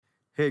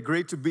Hey,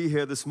 great to be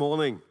here this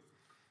morning.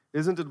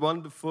 Isn't it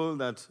wonderful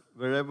that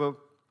wherever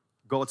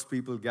God's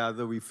people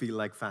gather, we feel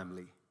like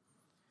family?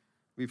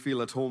 We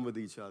feel at home with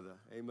each other.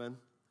 Amen.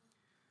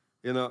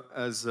 You know,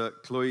 as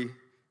Chloe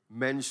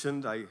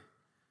mentioned, I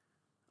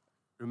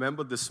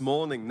remember this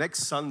morning,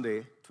 next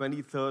Sunday,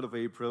 23rd of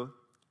April,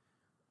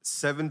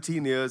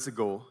 17 years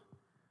ago,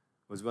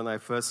 was when I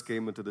first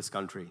came into this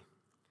country.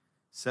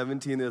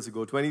 17 years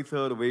ago,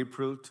 23rd of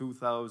April,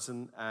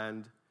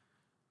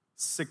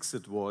 2006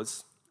 it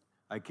was.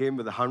 I came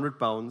with 100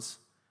 pounds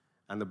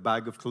and a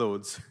bag of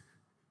clothes,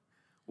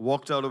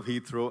 walked out of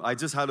Heathrow. I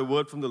just had a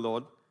word from the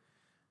Lord,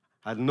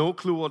 had no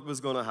clue what was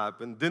going to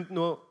happen, didn't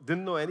know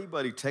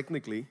anybody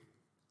technically,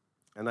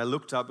 and I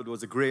looked up. It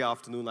was a gray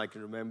afternoon, I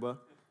can remember,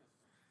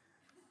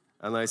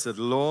 and I said,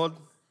 Lord,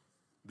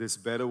 this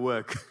better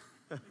work.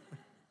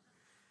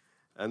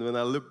 And when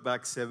I look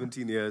back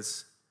 17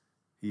 years,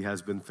 He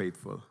has been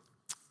faithful.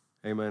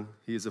 Amen.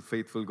 He is a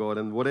faithful God,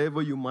 and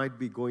whatever you might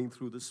be going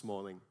through this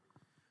morning,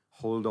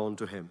 hold on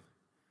to Him.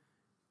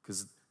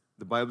 Because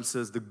the Bible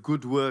says the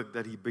good work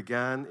that He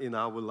began in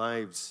our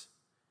lives,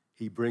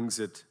 He brings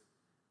it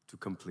to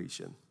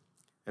completion.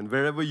 And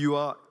wherever you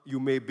are, you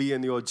may be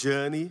in your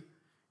journey,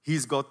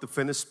 He's got the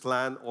finished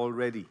plan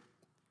already.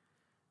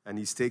 And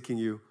He's taking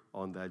you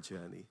on that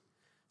journey.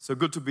 So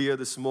good to be here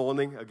this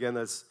morning. Again,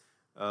 as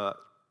Chloe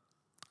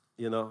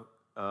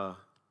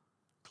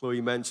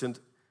mentioned,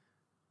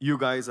 you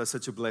guys are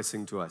such a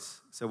blessing to us.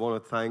 So I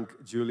want to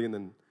thank Julian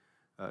and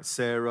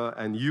Sarah,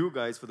 and you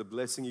guys for the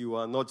blessing you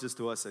are, not just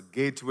to us at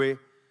Gateway,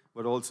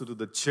 but also to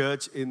the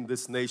church in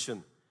this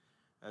nation.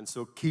 And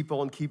so keep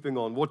on keeping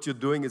on. What you're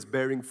doing is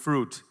bearing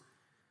fruit,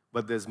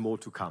 but there's more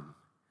to come.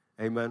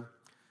 Amen.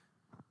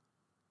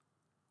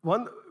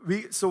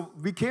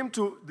 We came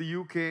to the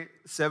UK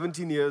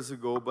 17 years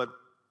ago, but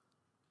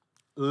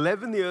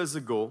 11 years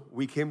ago,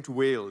 we came to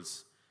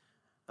Wales.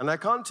 And I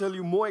can't tell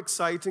you, more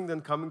exciting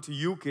than coming to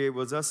UK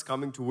was us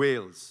coming to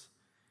Wales.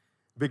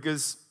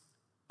 Because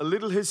a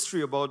little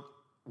history about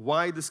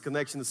why this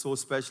connection is so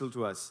special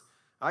to us.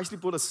 I actually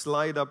put a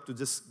slide up to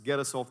just get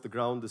us off the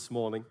ground this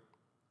morning.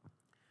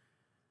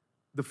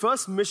 The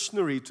first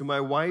missionary to my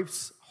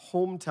wife's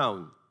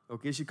hometown,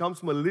 okay, she comes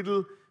from a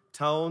little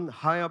town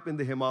high up in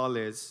the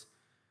Himalayas.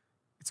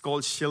 It's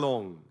called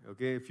Shillong,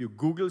 okay? If you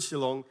Google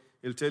Shillong,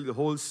 it'll tell you the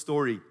whole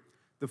story.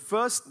 The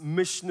first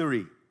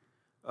missionary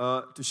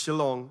to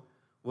Shillong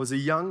was a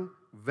young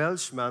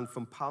Welshman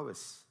from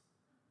Powys.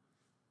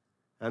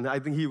 And I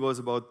think he was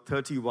about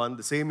 31,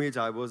 the same age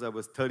I was. I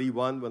was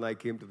 31 when I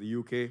came to the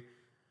UK.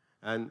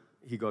 And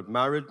he got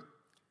married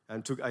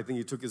and I think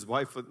he took his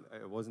wife,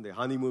 it wasn't their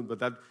honeymoon, but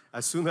that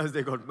as soon as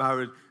they got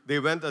married, they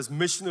went as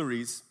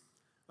missionaries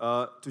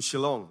to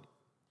Shillong.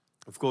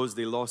 Of course,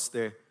 they lost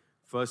their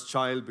first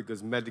child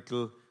because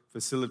medical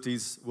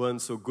facilities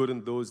weren't so good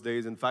in those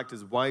days. In fact,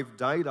 his wife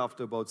died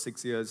after about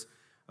 6 years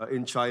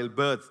in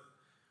childbirth.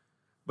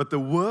 But the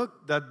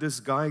work that this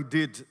guy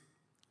did,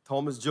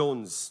 Thomas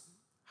Jones,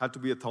 had to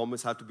be a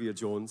Thomas, had to be a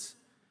Jones.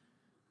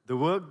 The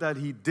work that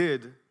he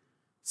did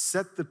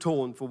set the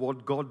tone for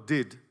what God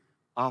did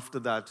after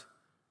that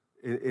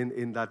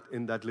in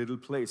that little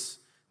place.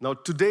 Now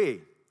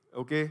today,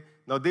 okay,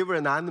 now they were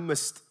an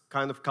animist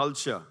kind of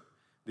culture.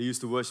 They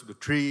used to worship the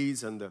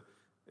trees and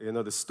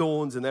the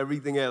stones and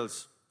everything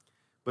else.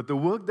 But the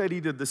work that he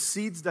did, the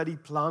seeds that he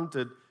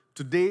planted,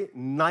 today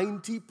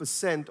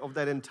 90% of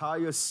that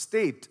entire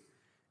state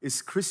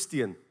is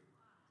Christian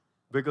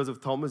because of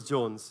Thomas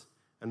Jones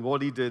and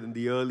what he did in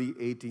the early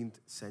 18th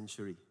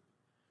century.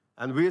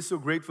 And we're so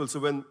grateful.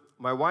 So when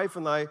my wife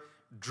and I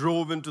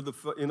drove into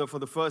for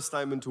the first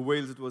time into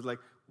Wales, it was like,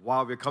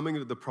 wow, we're coming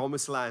into the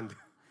promised land.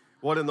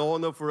 What an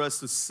honor for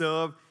us to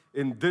serve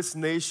in this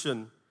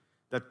nation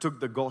that took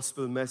the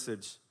gospel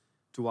message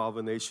to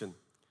our nation.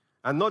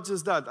 And not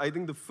just that, I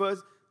think the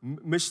first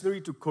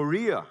missionary to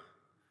Korea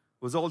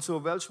was also a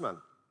Welshman.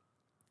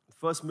 The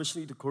first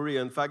missionary to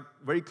Korea, in fact,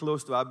 very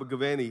close to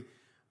Abergarvenny,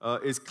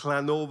 is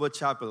Llanover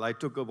Chapel. I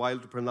took a while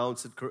to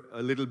pronounce it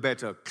a little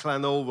better.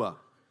 Llanover.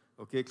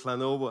 Okay,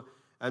 Llanover.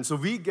 And so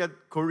we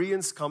get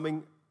Koreans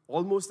coming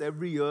almost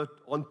every year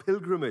on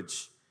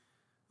pilgrimage.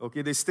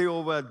 Okay, they stay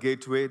over at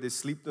Gateway, they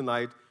sleep the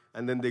night,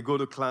 and then they go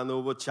to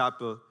Llanover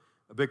Chapel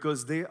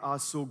because they are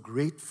so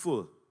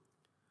grateful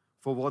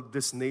for what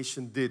this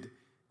nation did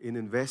in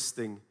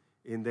investing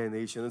in their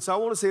nation. And so I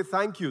want to say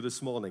thank you this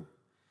morning.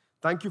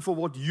 Thank you for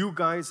what you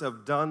guys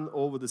have done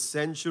over the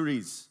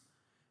centuries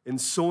in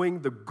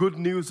sowing the good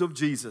news of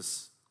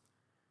Jesus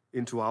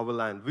into our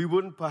land. We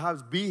wouldn't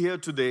perhaps be here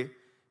today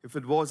if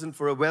it wasn't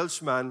for a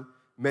Welshman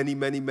many,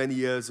 many, many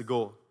years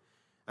ago.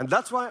 And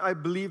that's why I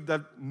believe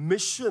that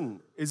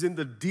mission is in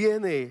the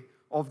DNA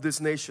of this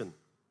nation.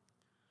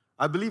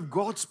 I believe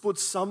God's put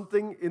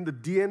something in the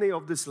DNA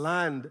of this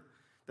land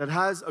that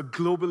has a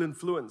global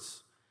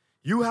influence.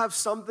 You have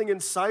something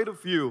inside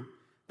of you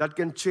that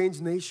can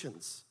change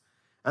nations.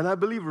 And I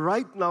believe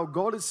right now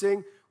God is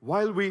saying,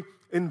 while we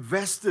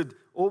invested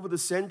over the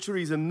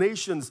centuries in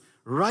nations,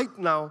 right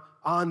now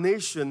our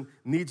nation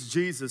needs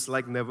Jesus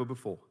like never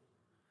before.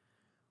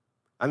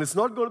 And it's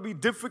not going to be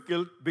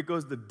difficult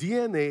because the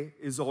DNA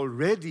is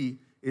already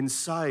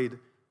inside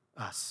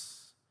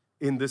us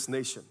in this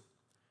nation.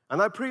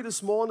 And I pray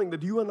this morning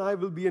that you and I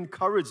will be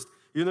encouraged,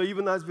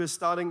 even as we're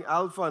starting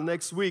Alpha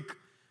next week,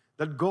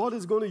 that God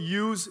is going to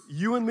use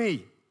you and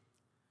me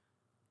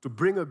to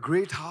bring a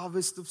great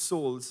harvest of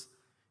souls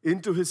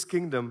into His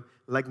kingdom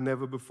like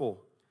never before.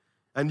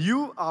 And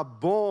you are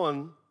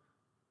born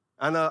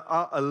and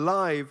are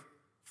alive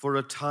for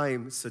a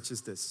time such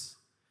as this.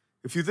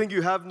 If you think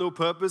you have no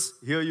purpose,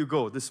 here you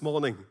go this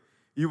morning.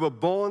 You were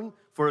born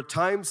for a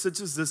time such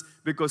as this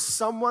because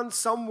someone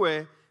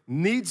somewhere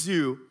needs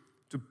you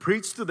to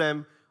preach to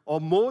them, or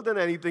more than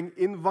anything,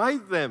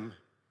 invite them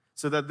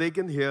so that they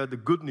can hear the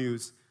good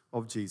news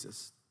of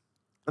Jesus.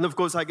 And of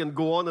course, I can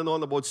go on and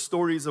on about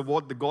stories of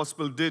what the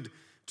gospel did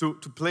to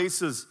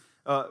places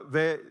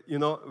where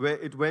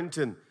it went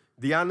in.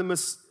 The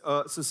animist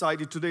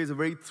society today is a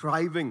very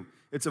thriving,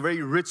 it's a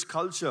very rich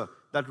culture,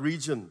 that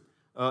region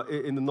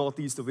in the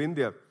northeast of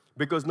India.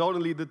 Because not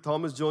only did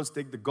Thomas Jones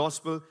take the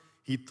gospel,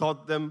 he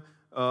taught them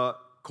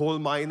coal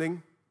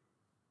mining.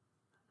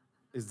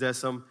 Is there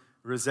some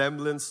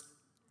resemblance?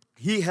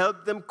 He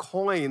helped them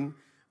coin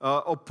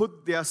or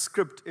put their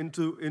script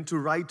into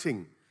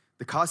writing.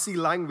 The Kasi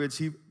language,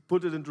 he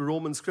put it into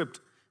Roman script.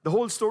 The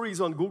whole story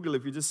is on Google.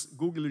 If you just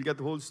Google, you'll get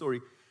the whole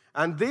story.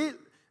 And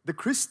the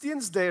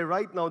Christians there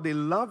right now, they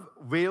love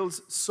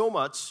Wales so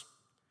much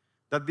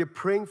that they're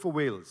praying for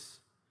Wales.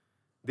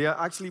 They are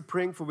actually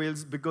praying for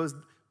Wales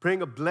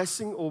praying a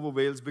blessing over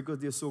Wales because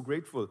they're so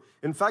grateful.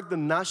 In fact, the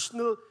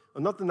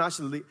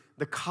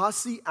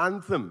Kasi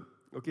anthem,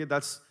 okay,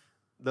 that's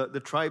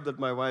the tribe that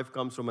my wife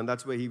comes from, and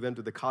that's where he went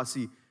to, the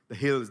Kasi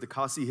Hills, the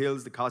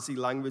Kasi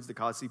language, the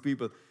Kasi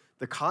people.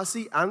 The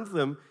Kasi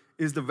anthem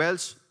is the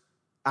Welsh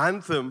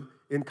anthem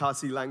in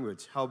Kasi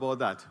language. How about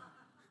that?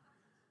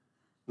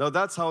 Now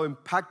that's how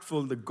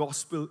impactful the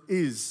gospel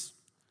is.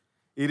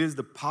 It is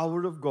the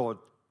power of God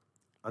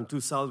unto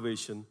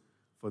salvation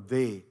for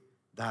they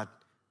that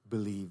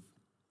believe.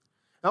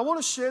 Now, I want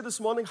to share this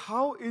morning,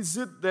 how is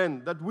it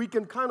then that we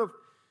can kind of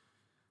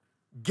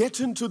get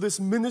into this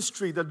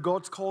ministry that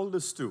God's called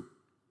us to?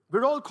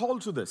 We're all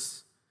called to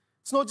this.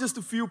 It's not just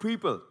a few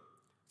people.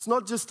 It's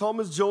not just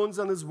Thomas Jones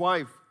and his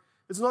wife.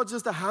 It's not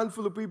just a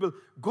handful of people.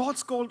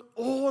 God's called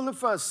all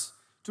of us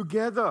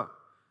together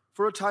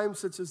for a time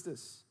such as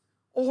this.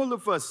 All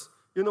of us.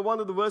 One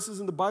of the verses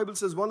in the Bible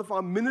says one of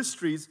our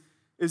ministries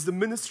is the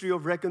ministry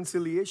of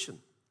reconciliation,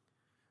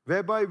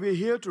 whereby we're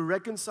here to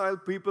reconcile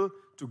people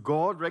to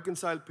God,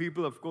 reconcile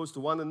people, of course, to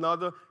one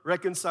another,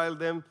 reconcile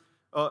them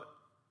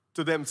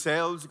to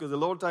themselves, because a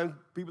lot of times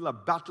people are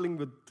battling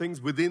with things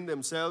within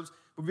themselves.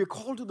 But we're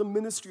called to the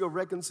ministry of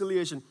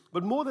reconciliation.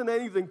 But more than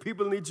anything,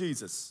 people need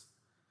Jesus.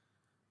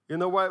 You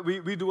know why?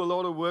 We do a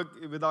lot of work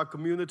with our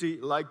community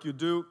like you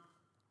do.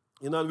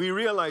 We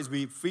realize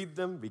we feed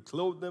them, we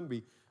clothe them,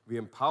 we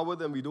empower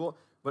them, we do all.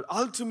 But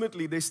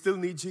ultimately, they still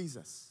need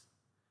Jesus.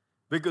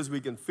 Because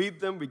we can feed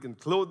them, we can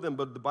clothe them.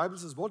 But the Bible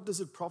says, what does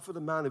it profit a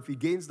man if he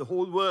gains the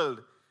whole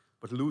world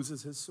but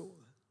loses his soul?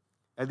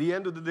 At the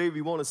end of the day,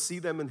 we want to see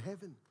them in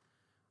heaven.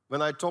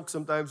 When I talk,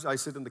 sometimes I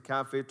sit in the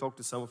cafe, talk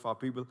to some of our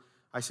people.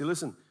 I say,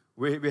 listen,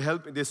 we're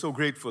helping. They're so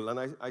grateful.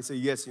 And I say,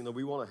 yes,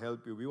 we want to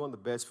help you. We want the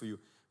best for you.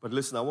 But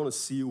listen, I want to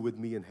see you with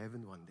me in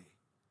heaven one day.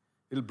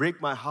 It'll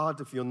break my heart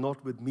if you're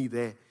not with me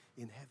there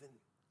in heaven.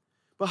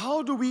 But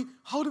how do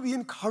we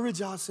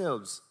encourage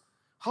ourselves?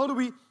 How do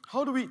we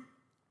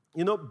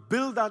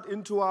build that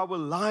into our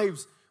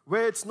lives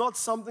where it's not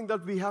something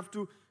that we have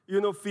to,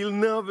 feel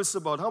nervous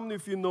about? How many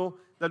of you know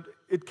that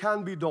it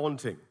can be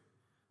daunting?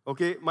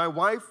 Okay, my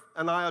wife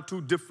and I are two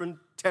different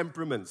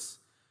temperaments.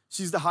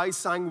 She's the high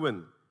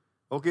sanguine.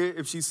 Okay,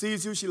 if she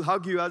sees you, she'll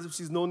hug you as if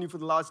she's known you for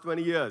the last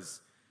 20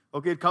 years.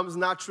 Okay, it comes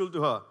natural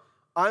to her.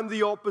 I'm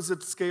the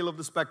opposite scale of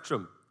the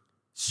spectrum.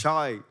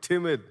 Shy,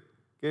 timid.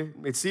 Okay,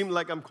 it seemed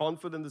like I'm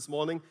confident this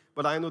morning,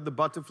 but I know the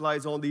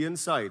butterflies on the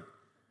inside.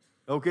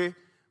 Okay,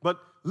 but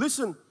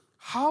listen,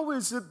 how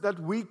is it that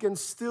we can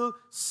still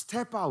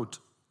step out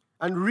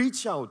and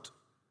reach out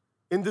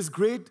in this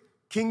great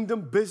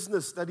kingdom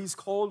business that He's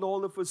called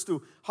all of us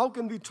to? How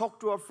can we talk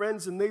to our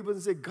friends and neighbors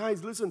and say,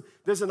 guys, listen,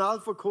 there's an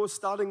Alpha course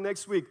starting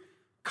next week.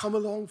 Come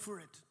along for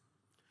it.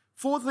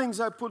 4 things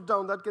I put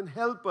down that can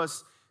help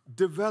us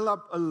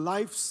develop a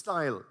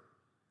lifestyle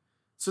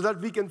so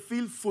that we can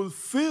feel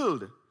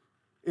fulfilled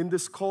in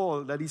this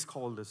call that He's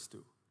called us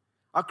to.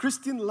 Our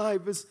Christian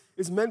life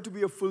is meant to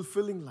be a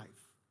fulfilling life.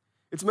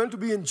 It's meant to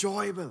be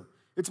enjoyable.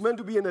 It's meant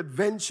to be an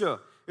adventure.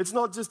 It's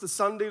not just a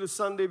Sunday to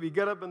Sunday. We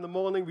get up in the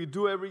morning, we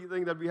do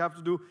everything that we have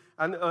to do,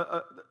 and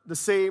the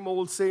same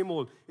old, same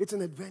old. It's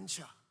an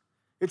adventure.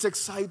 It's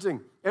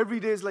exciting. Every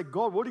day is like,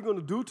 God, what are you going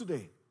to do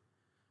today?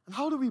 And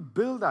how do we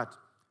build that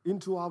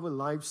into our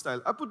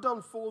lifestyle? I put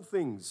down 4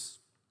 things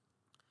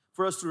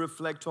for us to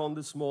reflect on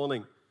this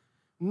morning.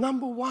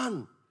 Number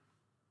 1,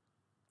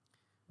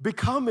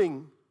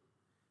 becoming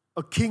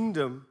a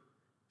kingdom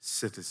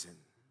citizen.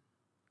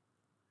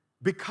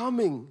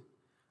 Becoming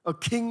a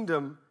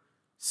kingdom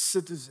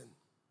citizen.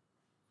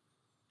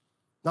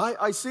 Now,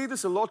 I say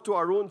this a lot to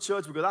our own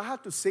church because I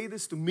had to say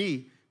this to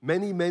me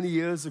many, many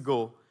years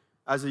ago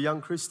as a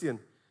young Christian,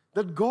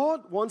 that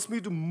God wants me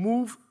to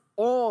move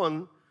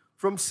on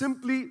from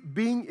simply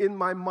being in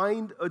my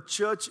mind a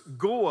church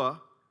goer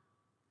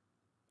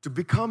to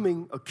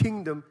becoming a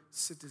kingdom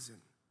citizen.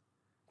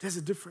 There's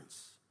a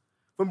difference.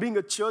 From being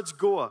a church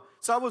goer.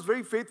 So I was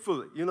very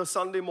faithful.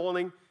 Sunday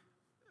morning,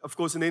 of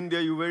course, in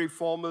India, you're very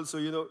formal,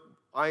 so,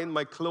 iron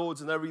my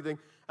clothes and everything.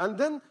 And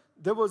then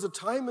there was a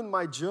time in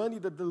my journey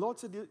that the Lord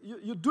said,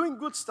 you're doing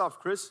good stuff,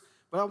 Chris,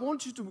 but I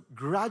want you to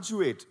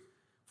graduate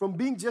from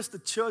being just a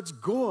church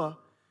goer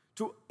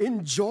to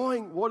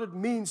enjoying what it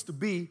means to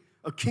be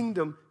a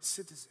kingdom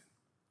citizen.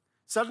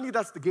 Suddenly,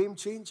 that's the game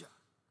changer.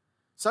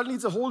 Suddenly,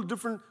 it's a whole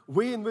different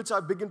way in which I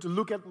begin to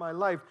look at my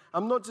life.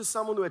 I'm not just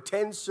someone who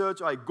attends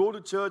church, or I go to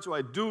church, or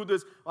I do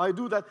this, or I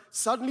do that.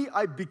 Suddenly,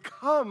 I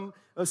become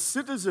a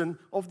citizen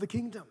of the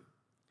kingdom.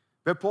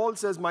 Where Paul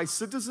says, my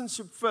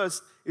citizenship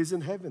first is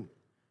in heaven,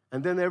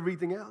 and then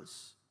everything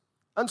else.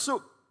 And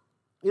so,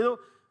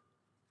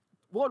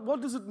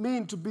 what does it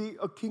mean to be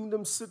a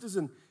kingdom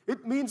citizen?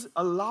 It means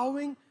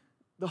allowing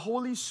the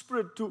Holy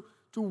Spirit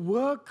to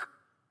work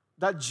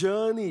that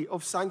journey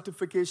of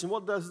sanctification.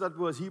 What does that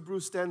verse,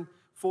 Hebrews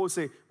 10:4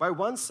 say? By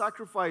one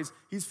sacrifice,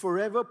 he's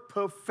forever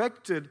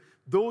perfected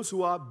those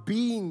who are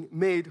being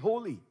made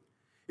holy.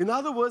 In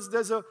other words,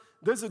 there's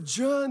a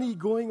journey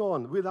going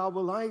on with our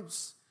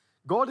lives.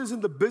 God is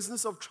in the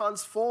business of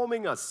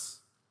transforming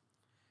us.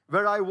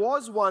 Where I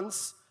was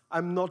once,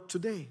 I'm not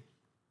today.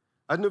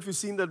 I don't know if you've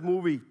seen that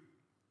movie,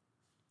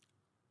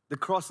 The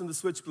Cross and the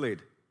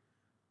Switchblade.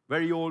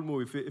 Very old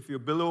movie. If you're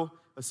below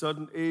a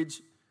certain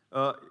age,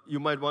 you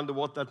might wonder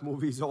what that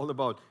movie is all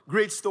about.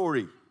 Great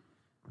story.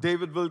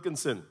 David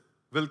Wilkerson,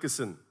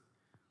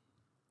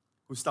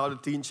 who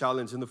started Teen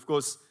Challenge. And of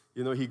course,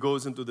 he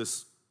goes into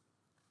this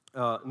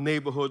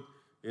neighborhood,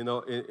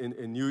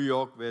 in New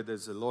York where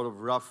there's a lot of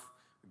rough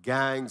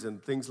gangs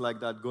and things like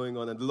that going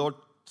on. And the Lord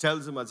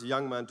tells him as a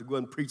young man to go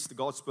and preach the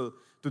gospel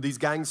to these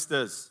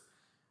gangsters.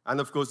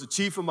 And of course, the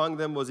chief among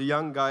them was a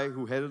young guy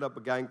who headed up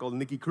a gang called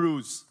Nicky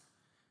Cruz.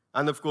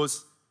 And of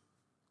course,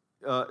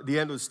 the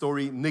end of the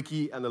story,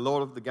 Nicky and a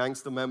lot of the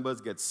gangster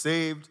members get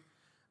saved.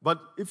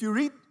 But if you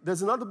read,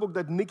 there's another book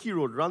that Nicky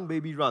wrote, Run,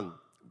 Baby, Run.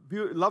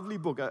 Lovely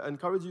book. I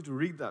encourage you to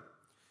read that.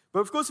 But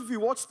of course, if you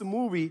watch the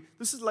movie,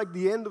 this is like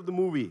the end of the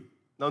movie.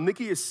 Now,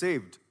 Nicky is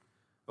saved.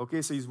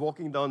 Okay, so he's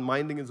walking down,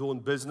 minding his own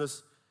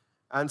business.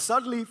 And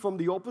suddenly, from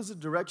the opposite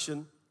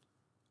direction,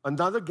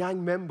 another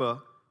gang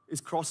member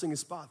is crossing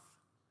his path.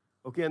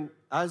 Okay, and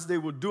as they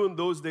would do in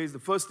those days, the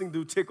first thing to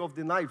do, take off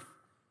the knife.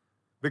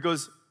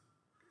 Because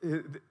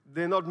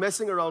they're not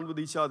messing around with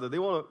each other. They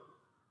want to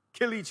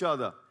kill each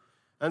other.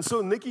 And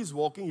so Nicky's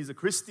walking. He's a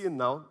Christian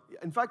now.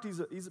 In fact, he's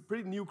a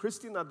pretty new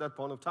Christian at that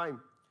point of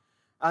time.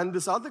 And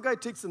this other guy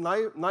takes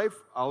the knife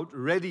out,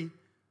 ready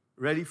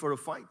for a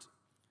fight.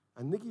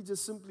 And Nicky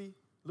just simply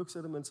looks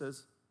at him and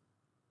says,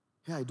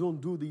 hey, I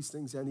don't do these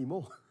things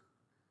anymore.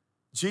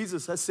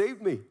 Jesus has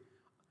saved me.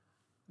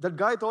 That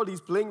guy thought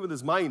he's playing with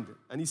his mind,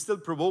 and he's still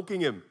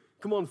provoking him.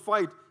 Come on,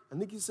 fight. And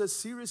Nicky says,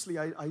 seriously,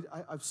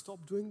 I've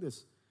stopped doing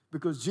this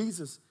because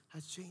Jesus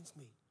has changed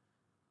me.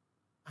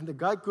 And the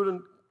guy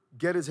couldn't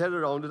get his head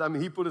around it. I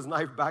mean, he put his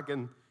knife back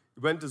and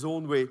went his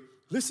own way.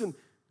 Listen,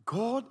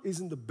 God is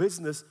in the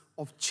business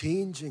of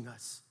changing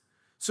us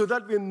so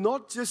that we're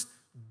not just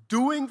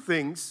doing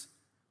things,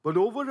 but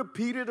over a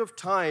period of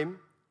time,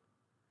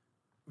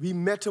 we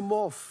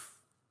metamorph.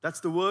 That's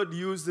the word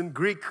used in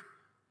Greek.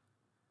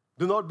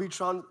 Do not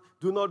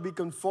be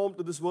conformed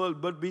to this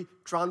world, but be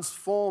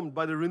transformed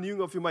by the renewing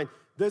of your mind.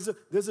 There's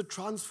a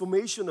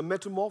transformation, a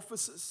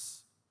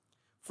metamorphosis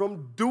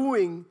from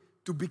doing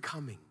to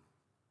becoming.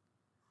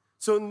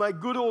 So in my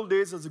good old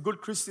days as a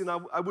good Christian,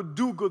 I would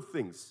do good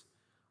things.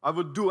 I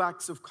would do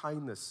acts of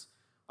kindness.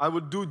 I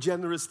would do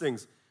generous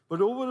things.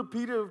 But over a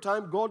period of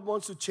time, God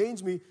wants to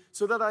change me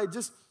so that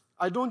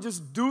I don't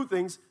just do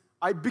things,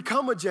 I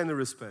become a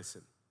generous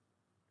person.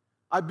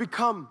 I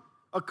become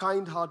a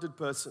kind-hearted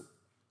person.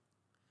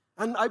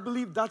 And I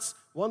believe that's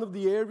one of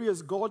the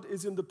areas God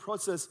is in the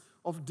process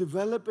of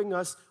developing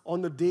us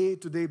on a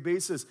day-to-day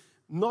basis.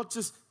 Not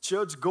just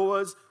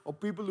churchgoers or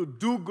people who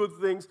do good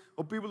things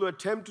or people who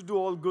attempt to do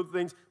all good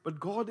things, but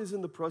God is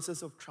in the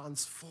process of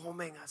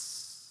transforming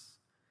us.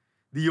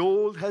 The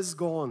old has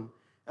gone,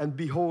 and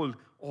behold,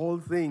 all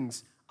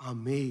things are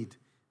made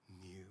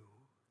new.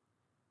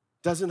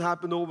 Doesn't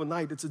happen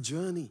overnight. It's a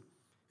journey.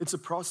 It's a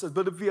process.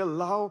 But if we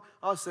allow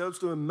ourselves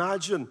to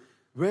imagine,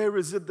 where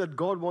is it that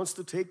God wants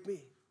to take me?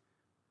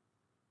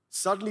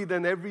 Suddenly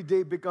then every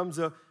day becomes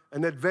an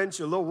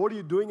adventure. Lord, what are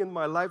you doing in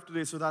my life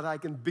today so that I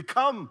can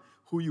become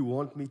who you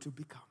want me to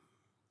become?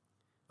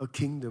 A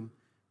kingdom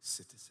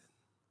citizen.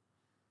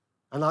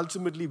 And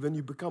ultimately, when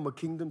you become a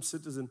kingdom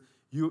citizen,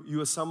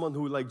 you are someone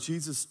who, like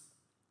Jesus,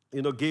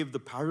 gave the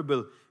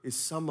parable, is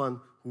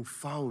someone who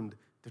found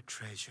the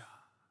treasure.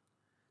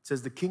 It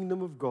says the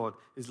kingdom of God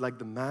is like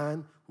the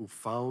man who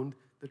found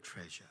the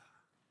treasure.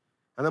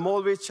 And I'm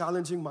always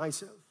challenging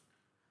myself.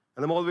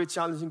 And I'm always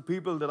challenging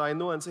people that I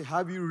know and say,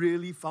 have you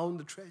really found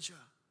the treasure?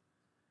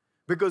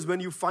 Because when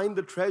you find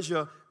the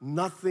treasure,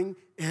 nothing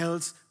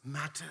else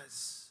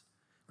matters.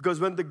 Because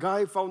when the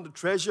guy found the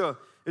treasure,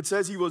 it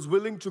says he was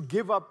willing to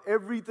give up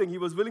everything. He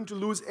was willing to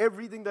lose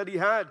everything that he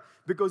had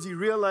because he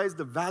realized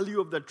the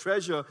value of that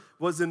treasure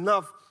was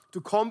enough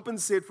to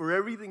compensate for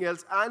everything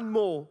else and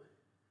more.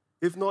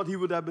 If not, he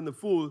would have been a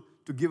fool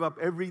to give up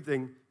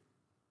everything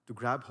to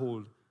grab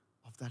hold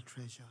of that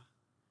treasure.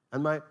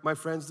 And my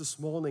friends, this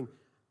morning,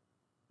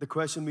 the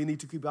question we need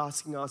to keep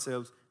asking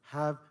ourselves,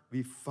 have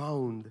we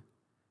found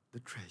the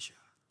treasure?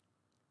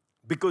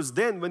 Because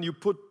then when you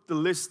put the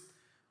list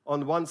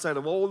on one side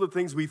of all the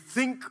things we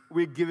think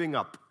we're giving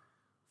up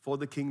for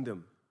the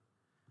kingdom,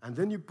 and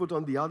then you put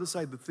on the other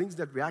side the things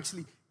that we're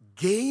actually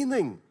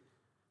gaining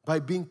by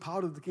being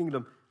part of the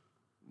kingdom,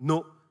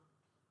 no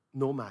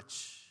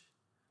match.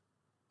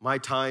 My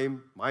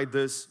time, my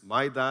this,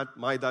 my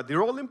that,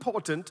 they're all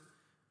important.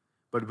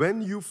 But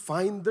when you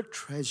find the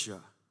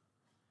treasure,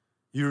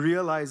 you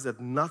realize that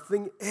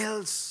nothing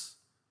else,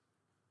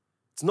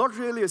 it's not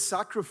really a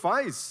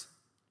sacrifice,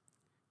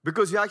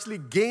 because you're actually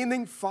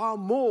gaining far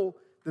more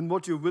than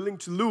what you're willing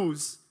to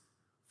lose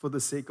for the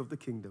sake of the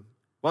kingdom.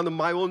 One of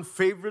my own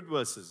favorite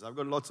verses, I've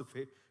got lots of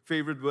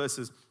favorite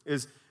verses,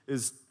 is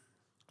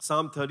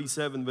Psalm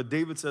 37, where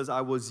David says,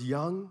 I was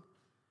young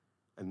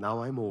and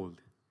now I'm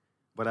old,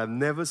 but I've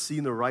never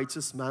seen a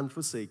righteous man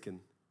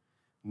forsaken,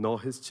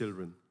 nor his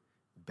children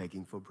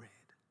begging for bread.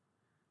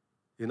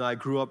 You know, I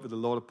grew up with a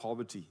lot of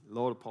poverty.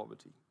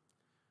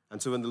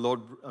 And so when the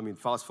Lord,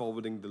 fast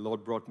forwarding, the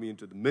Lord brought me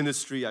into the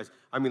ministry. I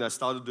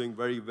started doing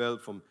very well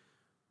from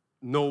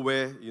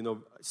nowhere. You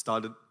know, I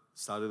started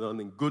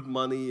earning good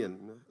money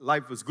and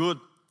life was good.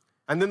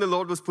 And then the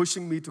Lord was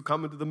pushing me to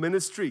come into the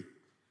ministry.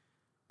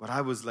 But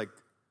I was like,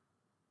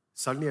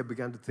 suddenly I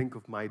began to think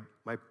of my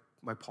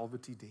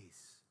poverty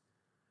days.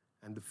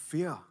 And the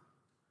fear,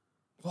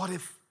 what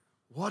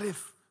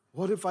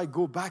if I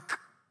go back?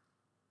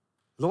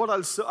 Lord,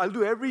 I'll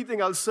do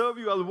everything. I'll serve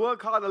you. I'll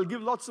work hard. I'll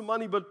give lots of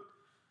money. But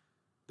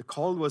the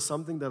call was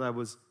something that I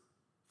was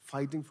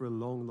fighting for a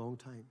long, long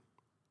time.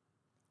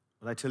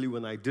 But I tell you,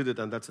 when I did it,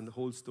 and that's the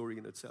whole story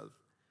in itself,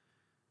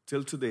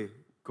 till today,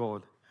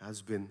 God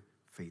has been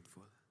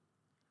faithful.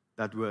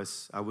 That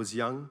verse, I was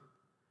young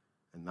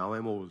and now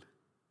I'm old,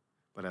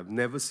 but I've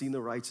never seen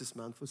a righteous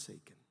man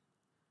forsaken,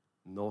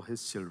 nor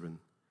his children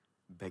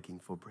begging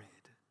for bread.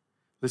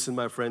 Listen,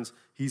 my friends,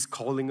 he's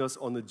calling us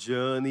on a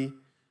journey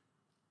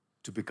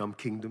to become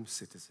kingdom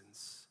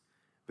citizens,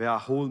 where our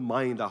whole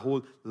mind, our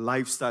whole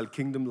lifestyle,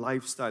 kingdom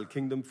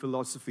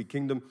philosophy,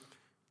 kingdom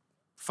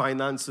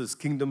finances,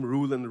 kingdom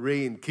rule and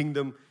reign,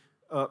 kingdom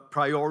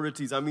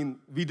priorities.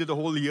 We did a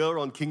whole year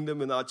on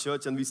kingdom in our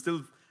church, and we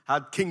still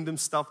had kingdom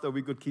stuff that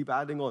we could keep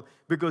adding on,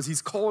 because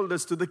he's called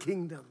us to the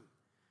kingdom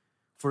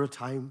for a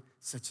time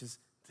such as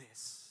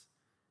this.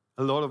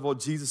 A lot of what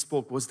Jesus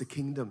spoke was the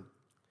kingdom.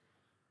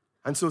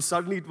 And so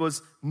suddenly it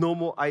was no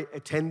more I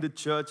attended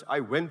church, I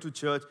went to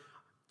church.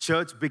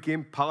 Church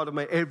became part of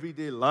my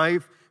everyday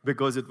life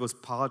because it was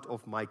part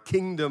of my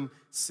kingdom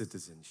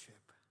citizenship.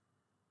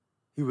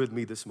 You with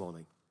me this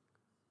morning?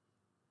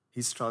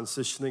 He's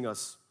transitioning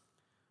us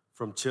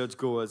from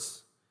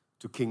churchgoers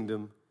to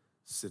kingdom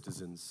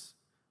citizens.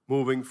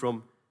 Moving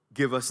from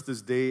give us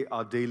this day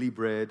our daily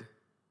bread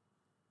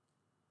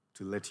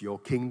to let your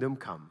kingdom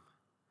come,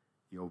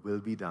 your will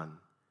be done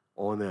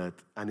on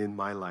earth and in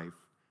my life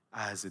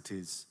as it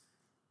is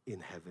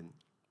in heaven.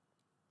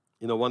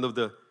 You know, one of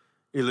the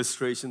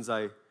illustrations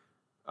I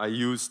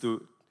used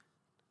to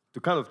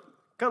kind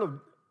of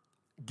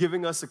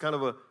giving us a kind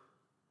of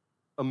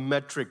a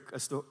metric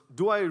as to,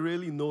 do I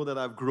really know that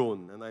I've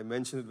grown? And I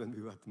mentioned it when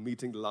we were at the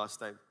meeting the last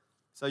time.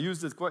 So I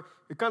used this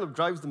it kind of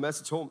drives the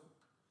message home.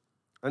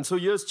 And so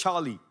here's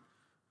Charlie.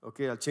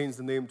 Okay, I'll change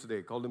the name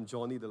today. Called him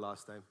Johnny the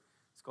last time.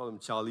 Let's call him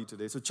Charlie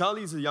today. So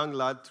Charlie's a young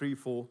lad, 3,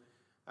 4,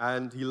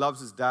 and he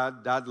loves his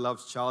dad. Dad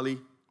loves Charlie.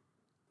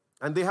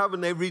 And they have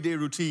an everyday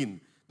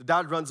routine. The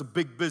dad runs a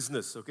big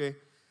business, okay?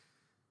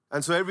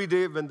 And so every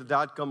day when the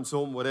dad comes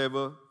home,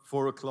 whatever,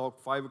 4 o'clock,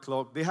 5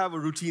 o'clock, they have a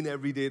routine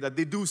every day that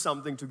they do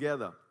something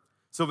together.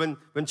 So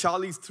when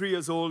Charlie's 3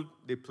 years old,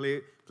 they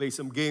play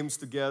some games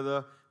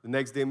together. The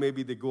next day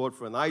maybe they go out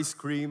for an ice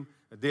cream.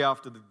 The day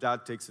after, the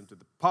dad takes him to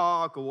the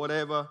park or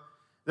whatever.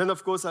 Then,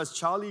 of course, as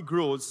Charlie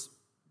grows,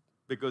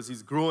 because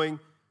he's growing,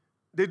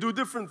 they do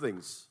different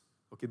things.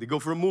 Okay, they go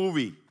for a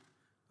movie.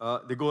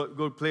 They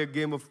go play a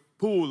game of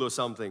pool or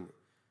something.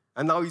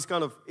 And now he's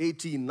kind of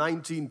 18,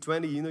 19,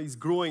 20, he's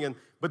growing.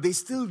 But they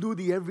still do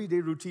the everyday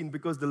routine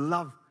because the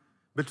love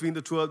between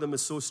the two of them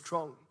is so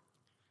strong.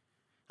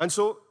 And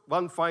so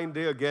one fine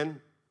day again,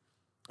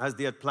 as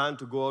they had planned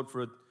to go out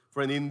for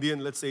an Indian,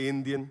 let's say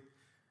Indian,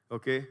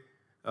 okay?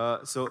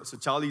 So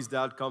Charlie's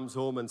dad comes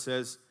home and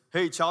says,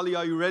 hey, Charlie,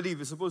 are you ready?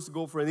 We're supposed to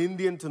go for an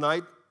Indian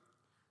tonight.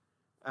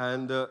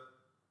 And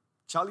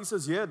Charlie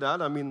says, yeah,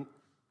 Dad, I'm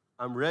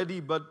ready,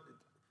 but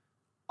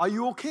are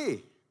you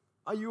okay?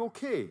 Are you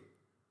okay?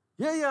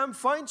 Yeah, I'm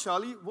fine,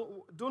 Charlie.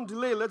 Don't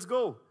delay, let's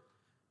go.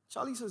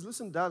 Charlie says,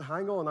 listen, Dad,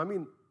 hang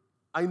on.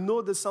 I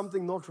know there's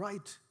something not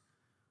right.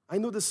 I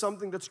know there's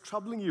something that's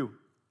troubling you.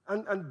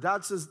 And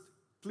Dad says,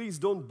 please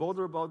don't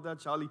bother about that,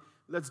 Charlie.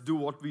 Let's do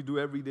what we do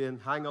every day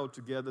and hang out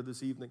together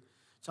this evening.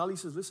 Charlie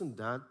says, listen,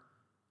 Dad,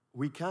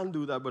 we can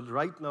do that, but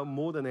right now,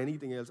 more than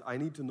anything else, I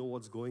need to know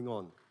what's going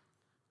on.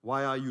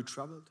 Why are you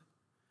troubled?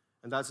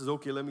 And Dad says,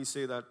 okay, let me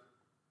say that,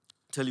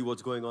 tell you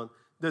what's going on.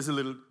 There's a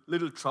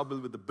little trouble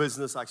with the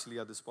business actually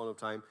at this point of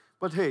time.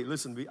 But hey,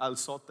 listen, I'll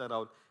sort that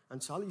out.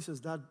 And Charlie says,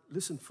 Dad,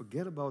 listen,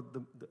 forget about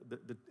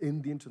the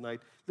Indian tonight.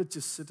 Let's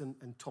just sit and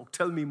talk.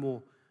 Tell me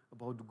more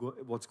about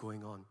what's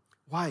going on.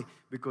 Why?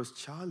 Because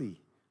Charlie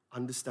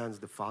understands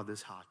the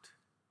Father's heart.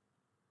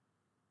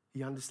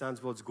 He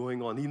understands what's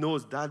going on. He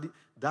knows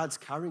Dad's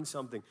carrying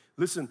something.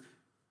 Listen,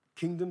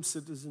 kingdom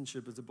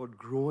citizenship is about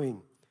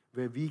growing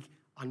where we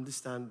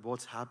understand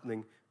what's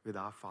happening with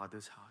our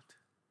Father's heart.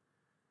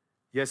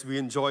 Yes, we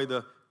enjoy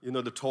the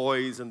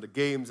toys and the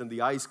games and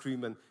the ice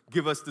cream and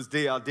give us this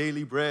day our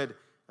daily bread.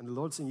 And the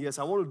Lord's saying, yes,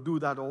 I want to do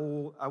that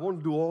all. I want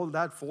to do all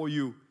that for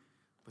you.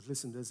 But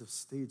listen, there's a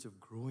stage of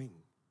growing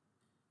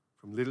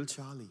from little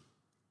Charlie,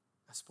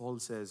 as Paul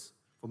says,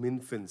 from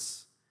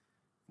infants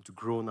into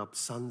grown-up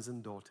sons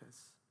and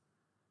daughters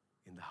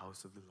in the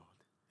house of the Lord.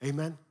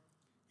 Amen?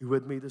 You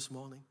with me this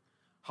morning?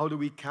 How do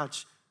we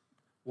catch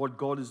what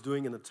God is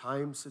doing in a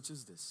time such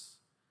as this?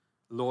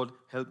 Lord,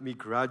 help me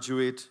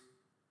graduate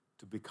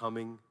to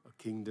becoming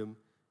a kingdom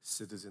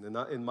citizen. And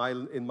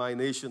in my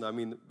nation, I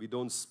mean, we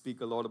don't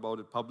speak a lot about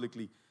it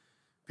publicly.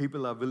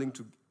 People are willing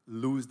to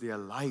lose their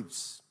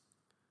lives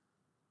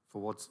for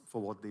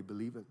what they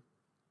believe in.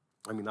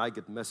 I mean, I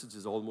get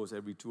messages almost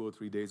every 2 or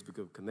 3 days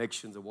because of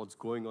connections of what's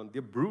going on.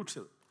 They're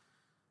brutal.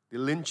 They're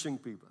lynching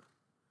people.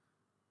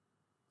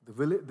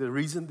 The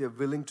reason they're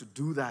willing to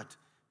do that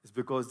is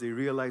because they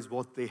realize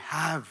what they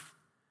have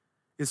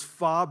is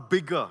far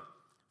bigger,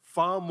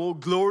 far more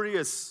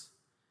glorious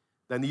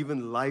than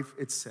even life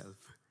itself.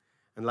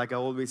 And like I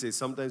always say,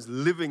 sometimes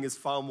living is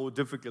far more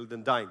difficult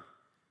than dying.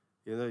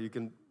 You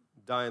can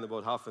die in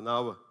about half an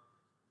hour.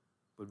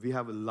 But we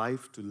have a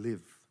life to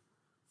live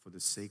for the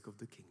sake of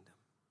the kingdom.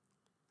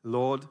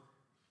 Lord,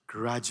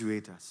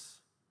 graduate us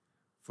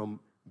from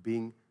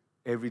being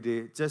every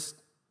day just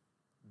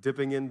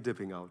dipping in,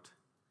 dipping out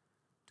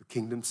to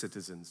kingdom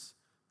citizens,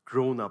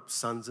 grown-up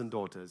sons and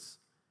daughters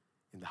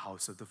in the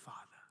house of the Father.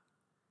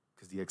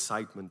 Because the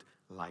excitement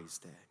lies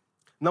there.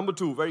 Number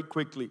 2, very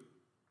quickly,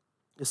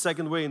 the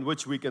second way in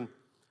which we can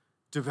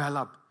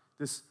develop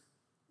this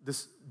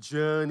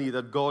journey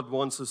that God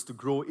wants us to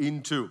grow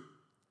into.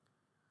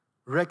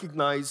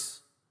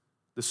 Recognize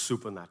the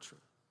supernatural.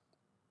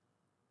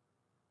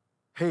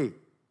 Hey,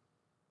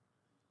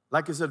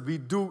 like I said, we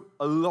do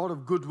a lot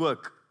of good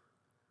work.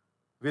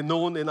 We're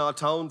known in our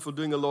town for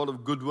doing a lot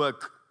of good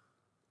work.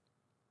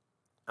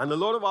 And a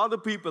lot of other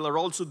people are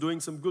also doing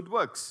some good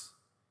works.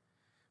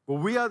 But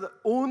we are the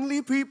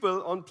only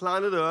people on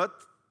planet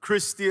Earth,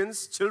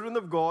 Christians, children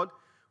of God,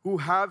 who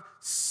have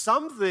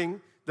something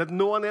that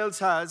no one else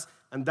has,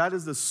 and that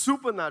is the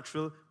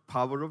supernatural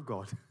power of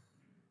God.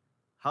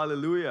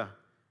 Hallelujah.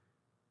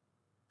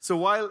 So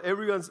while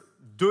everyone's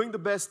doing the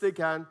best they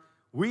can,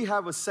 we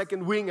have a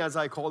second wing, as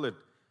I call it.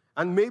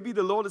 And maybe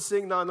the Lord is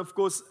saying now, and of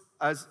course,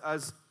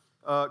 as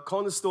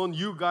Cornerstone,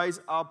 you guys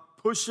are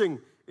pushing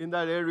in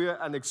that area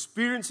and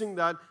experiencing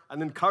that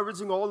and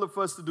encouraging all of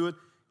us to do it.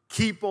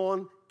 Keep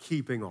on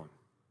keeping on.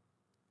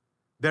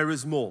 There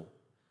is more.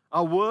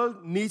 Our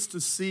world needs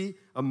to see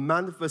a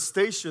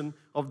manifestation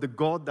of the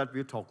God that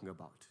we're talking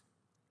about.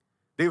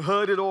 They've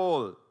heard it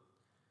all,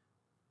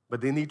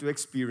 but they need to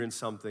experience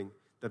something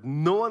that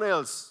no one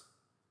else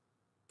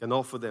can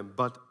offer them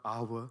but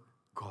our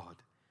God.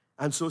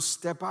 And so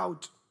step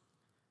out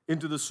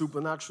into the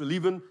supernatural.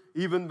 Even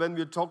when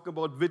we're talking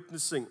about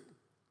witnessing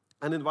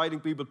and inviting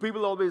people.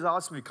 People always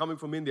ask me, coming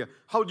from India,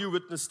 how do you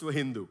witness to a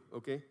Hindu?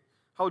 Okay?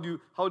 How do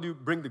you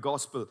bring the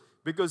gospel?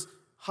 Because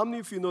how many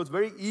of you know it's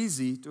very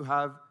easy to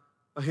have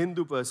a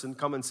Hindu person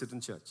come and sit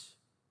in church?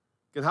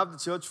 You can have the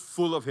church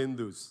full of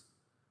Hindus.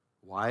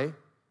 Why?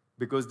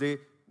 Because they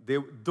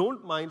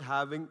don't mind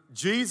having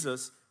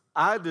Jesus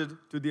added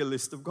to their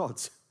list of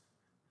gods.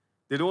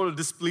 They don't want to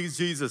displease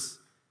Jesus.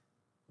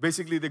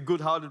 Basically, they're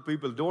good-hearted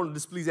people. Don't want to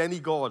displease any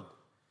God.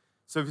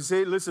 So if you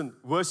say, listen,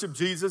 worship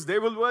Jesus, they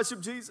will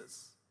worship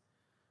Jesus.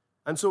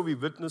 And so we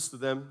witness to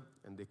them,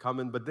 and they come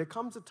in. But there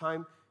comes a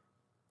time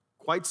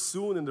quite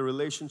soon in the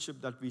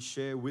relationship that we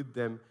share with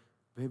them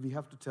where we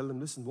have to tell them,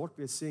 listen, what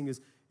we're saying is,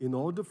 in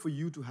order for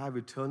you to have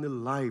eternal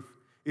life,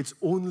 it's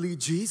only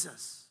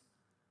Jesus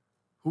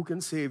who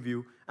can save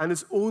you, and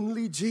it's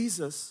only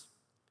Jesus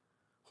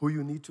who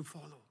you need to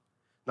follow.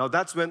 Now,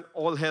 that's when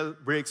all hell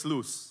breaks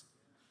loose.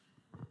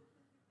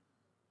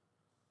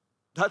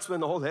 That's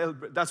when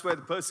that's where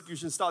the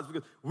persecution starts,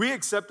 because we're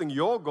accepting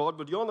your God,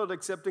 but you're not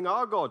accepting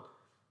our God.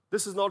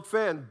 This is not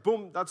fair, and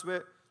boom, that's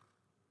where...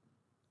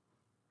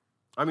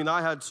 I mean,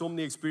 I had so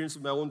many experiences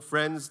with my own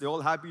friends. They're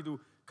all happy to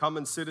come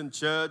and sit in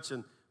church,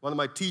 and one of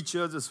my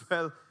teachers as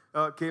well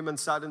came and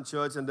sat in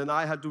church, and then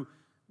I had to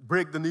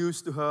break the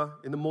news to her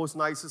in the most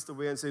nicest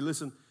way and say,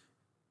 listen,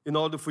 in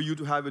order for you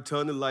to have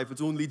eternal life,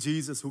 it's only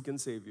Jesus who can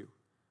save you.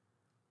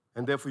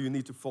 And therefore, you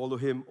need to follow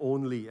him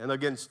only. And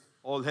again,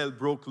 all hell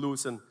broke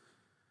loose, and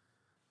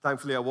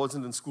Thankfully, I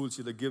wasn't in school.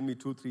 She'd have given me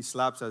 2-3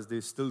 slaps, as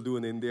they still do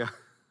in India.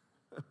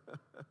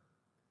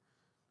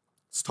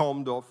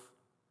 Stormed off.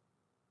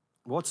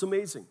 What's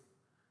amazing?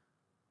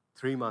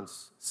 3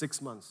 months,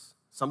 6 months,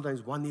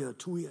 sometimes 1 year,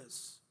 2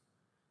 years.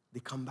 They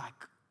come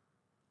back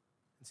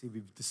and say,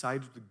 we've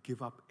decided to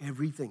give up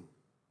everything.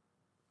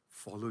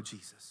 Follow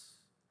Jesus.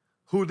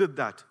 Who did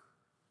that?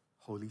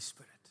 Holy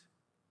Spirit.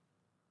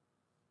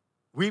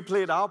 We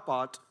played our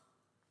part.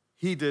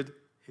 He did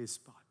his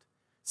part.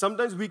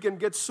 Sometimes we can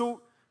get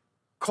so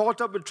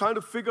caught up with trying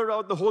to figure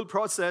out the whole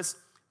process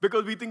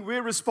because we think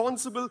we're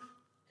responsible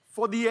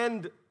for the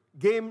end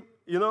game,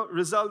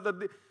 result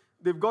that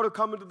they've got to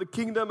come into the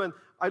kingdom, and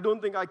I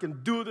don't think I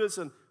can do this,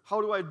 and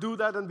how do I do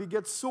that? And we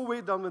get so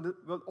weighed down with it.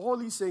 Well, all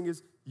he's saying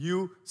is,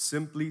 you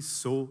simply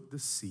sow the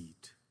seed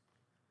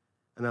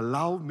and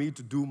allow me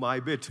to do my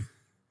bit.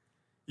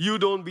 You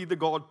don't be the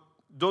God,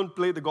 don't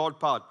play the God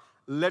part.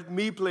 Let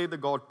me play the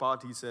God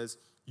part, he says.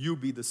 You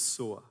be the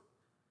sower.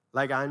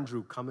 Like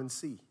Andrew, come and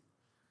see.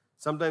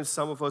 Sometimes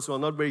some of us who are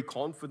not very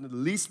confident, the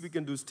least we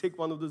can do is take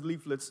one of those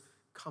leaflets,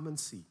 come and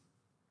see.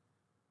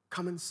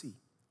 Come and see.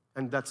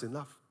 And that's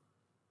enough.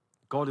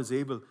 God is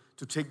able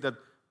to take that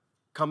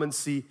come and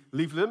see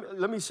leaflet.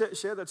 Let me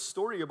share that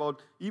story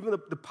about even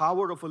the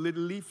power of a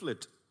little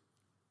leaflet.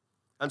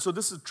 And so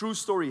this is a true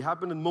story. It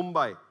happened in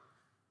Mumbai,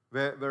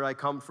 where I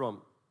come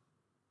from.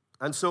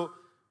 And so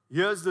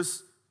here's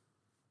this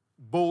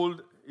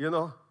bold,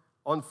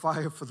 on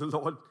fire for the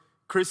Lord,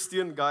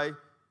 Christian guy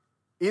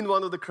in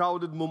one of the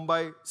crowded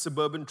Mumbai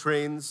suburban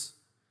trains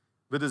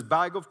with his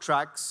bag of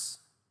tracts,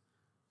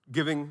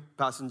 giving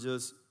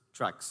passengers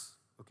tracts,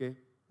 okay?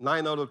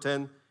 9 out of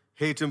 10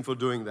 hate him for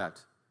doing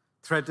that,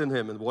 threaten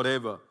him and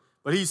whatever,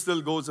 but he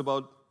still goes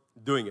about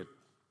doing it,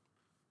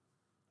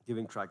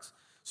 giving tracts.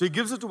 So he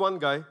gives it to one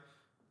guy. The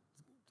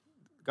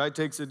guy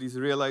takes it, he's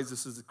realized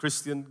this is a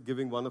Christian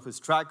giving one of his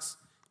tracts,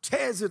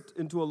 tears it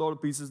into a lot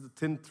of pieces, the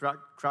thin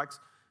tracts,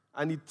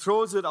 and he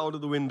throws it out of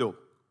the window.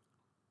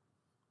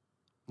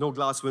 No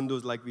glass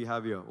windows like we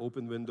have here.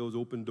 Open windows,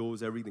 open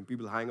doors, everything.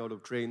 People hang out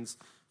of trains.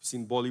 If you've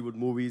seen Bollywood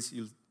movies,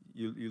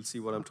 you'll see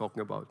what I'm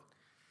talking about.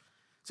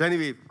 So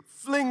anyway,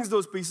 flings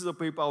those pieces of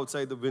paper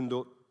outside the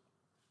window.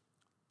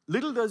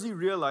 Little does he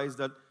realize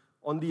that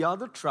on the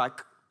other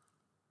track,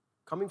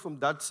 coming from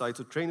that side,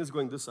 so train is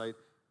going this side,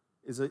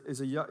 is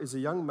a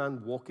young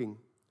man walking,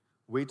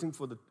 waiting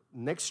for the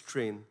next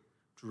train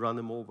to run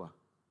him over,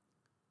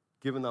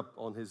 given up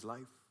on his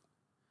life.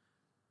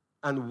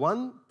 And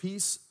one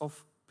piece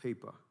of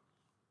paper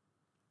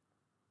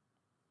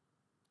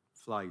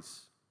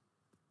flies,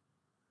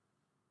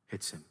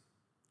 hits him.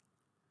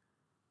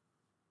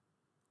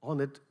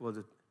 On it was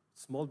a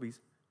small piece,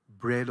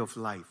 bread of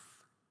life.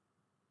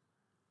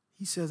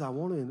 He says, I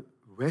want to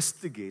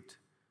investigate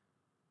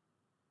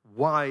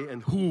why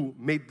and who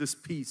made this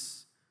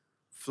piece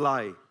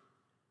fly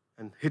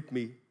and hit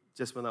me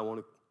just when I want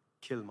to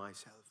kill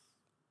myself.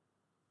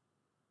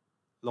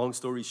 Long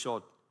story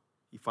short,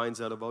 he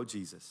finds out about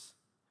Jesus,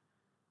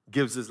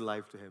 gives his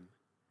life to him,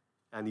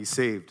 and he's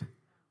saved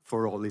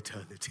for all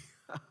eternity.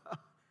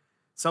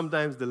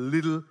 Sometimes the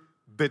little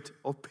bit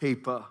of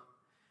paper,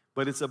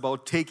 but it's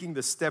about taking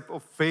the step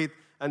of faith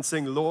and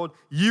saying, Lord,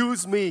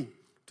 use me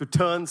to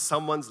turn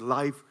someone's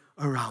life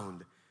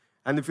around.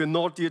 And if you're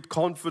not yet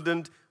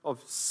confident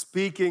of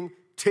speaking,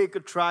 take a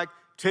tract,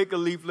 take a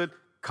leaflet,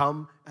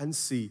 come and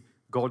see.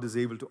 God is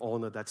able to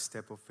honor that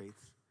step of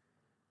faith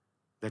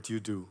that you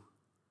do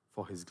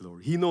for his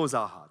glory. He knows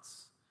our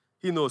hearts.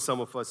 He knows some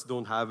of us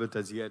don't have it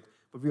as yet,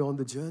 but we're on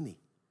the journey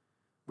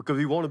because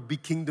we want to be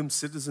kingdom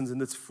citizens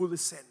in its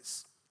fullest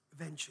sense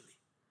eventually.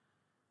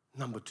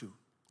 Number 2.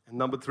 And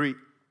number 3,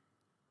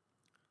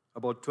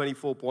 about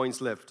 24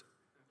 points left.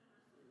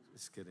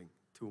 Just kidding,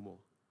 2 more.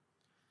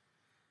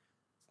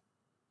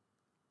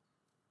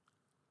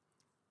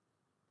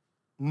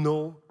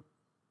 No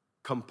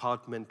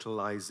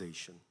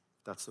compartmentalization.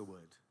 That's the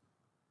word.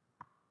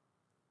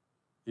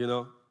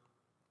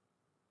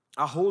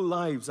 Our whole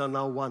lives are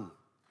now one.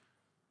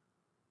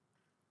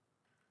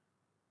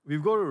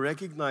 We've got to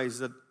recognize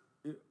that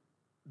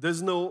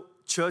there's no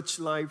church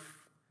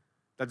life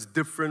that's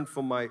different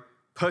from my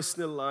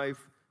personal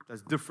life,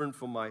 that's different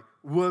from my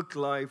work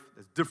life,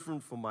 that's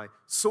different from my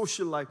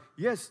social life.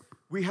 Yes,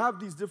 we have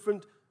these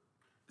different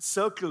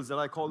circles that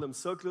I call them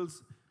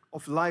circles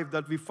of life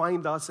that we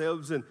find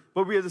ourselves in.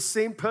 But we are the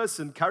same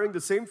person, carrying the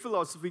same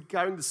philosophy,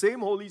 carrying the same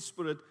Holy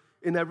Spirit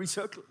in every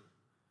circle.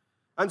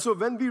 And so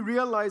when we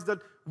realize that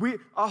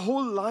our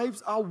whole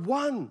lives are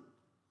one,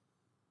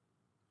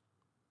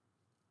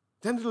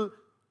 then it will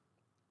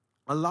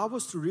allow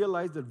us to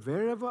realize that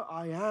wherever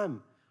I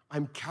am,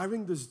 I'm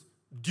carrying this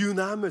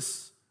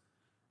dunamis,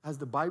 as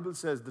the Bible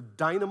says, the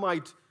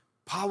dynamite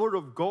power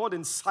of God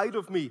inside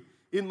of me,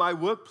 in my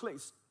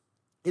workplace,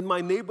 in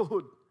my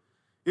neighborhood,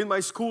 in my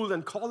school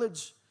and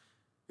college,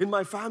 in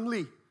my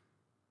family.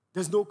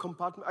 There's no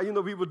compartment.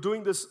 We were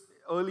doing this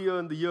earlier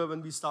in the year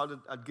when we started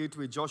at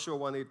Gateway, Joshua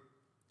 1:8.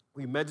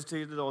 We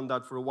meditated on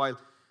that for a while.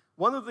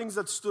 One of the things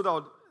that stood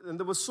out, and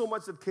there was so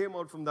much that came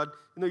out from that,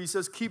 he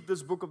says, keep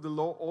this book of the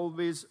law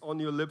always on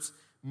your lips.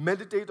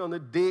 meditate on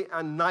it day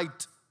and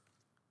night.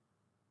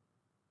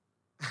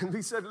 And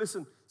we said,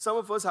 listen, some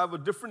of us have a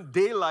different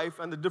day life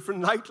and a different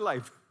night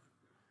life.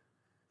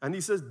 And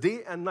he says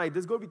day and night.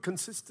 There's got to be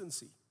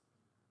consistency.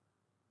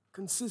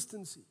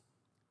 Consistency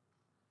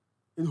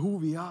in who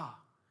we are,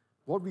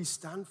 what we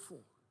stand for.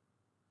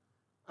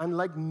 And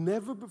like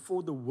never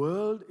before, the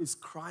world is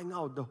crying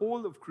out. The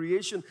whole of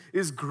creation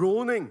is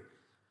groaning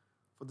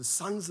for the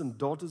sons and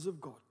daughters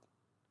of God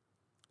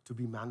to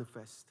be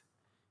manifest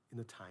in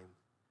a time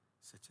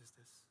such as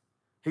this.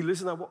 Hey,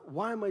 listen,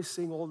 why am I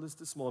saying all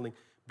this morning?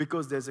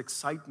 Because there's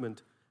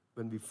excitement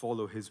when we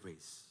follow His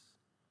ways.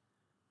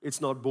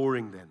 It's not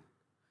boring then.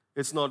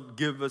 It's not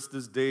give us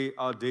this day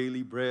our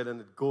daily bread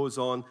and it goes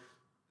on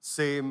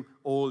same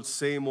old.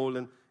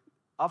 And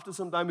after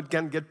some time, it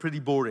can get pretty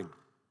boring.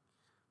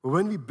 But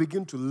when we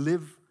begin to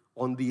live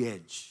on the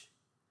edge,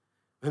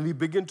 when we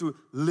begin to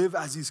live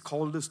as He's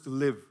called us to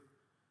live,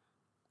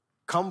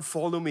 come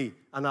follow me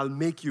and I'll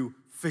make you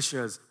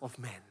fishers of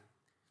men.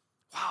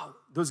 Wow,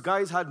 those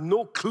guys had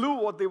no clue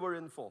what they were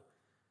in for.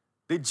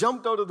 They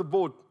jumped out of the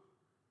boat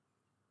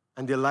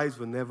and their lives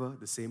were never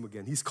the same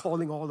again. He's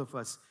calling all of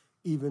us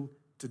even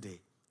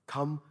today.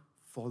 Come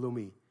follow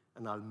me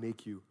and I'll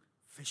make you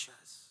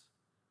fishers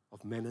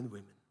of men and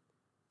women,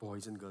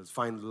 boys and girls.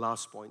 Finally,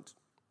 last point.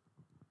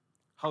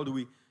 How do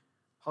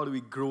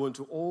we grow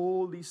into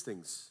all these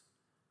things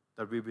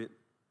that we've been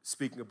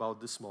speaking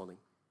about this morning?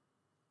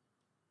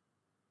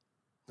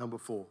 Number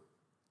 4,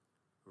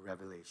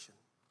 revelation.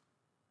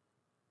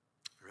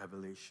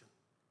 Revelation.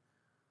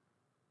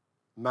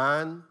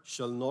 Man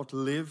shall not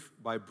live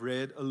by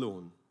bread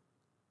alone,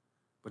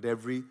 but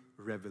every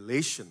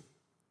revelation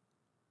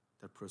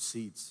that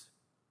proceeds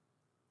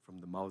from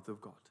the mouth of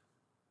God.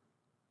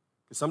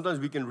 Because sometimes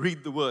we can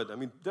read the word. I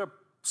mean, there are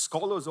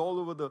scholars all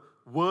over the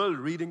world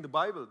reading the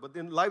Bible, but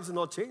their lives are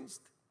not changed.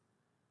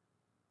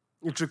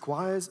 It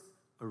requires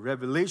a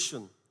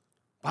revelation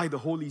by the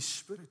Holy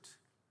Spirit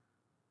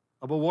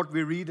about what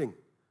we're reading,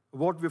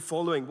 what we're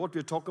following, what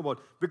we're talking about.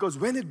 Because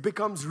when it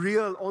becomes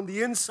real on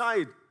the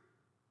inside,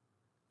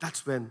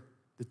 that's when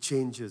the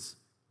changes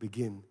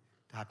begin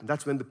to happen.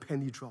 That's when the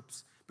penny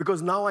drops.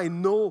 Because now I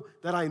know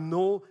that I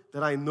know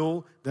that I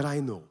know that I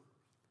know.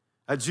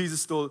 As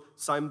Jesus told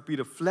Simon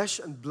Peter, flesh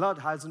and blood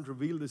hasn't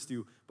revealed this to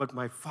you, but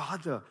my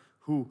Father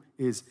who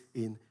is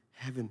in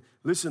heaven.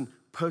 Listen,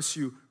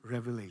 pursue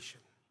revelation.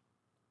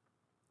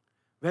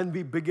 When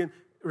we begin,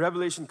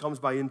 revelation comes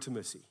by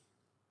intimacy.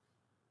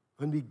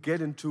 When we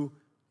get into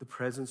the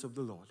presence of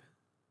the Lord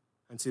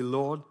and say,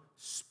 Lord,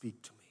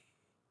 speak to me.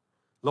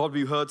 Lord,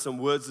 we heard some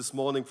words this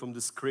morning from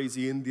this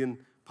crazy Indian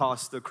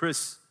pastor,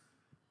 Chris.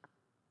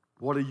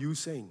 What are you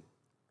saying?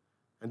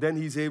 And then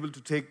he's able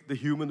to take the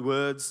human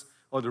words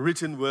or the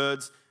written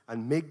words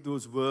and make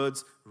those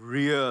words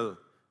real,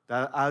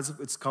 that as if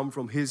it's come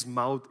from his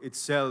mouth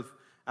itself,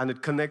 and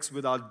it connects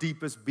with our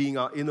deepest being,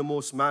 our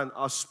innermost man,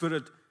 our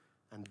spirit,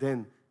 and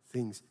then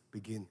things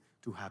begin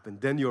to happen.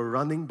 Then you're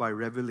running by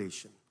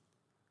revelation.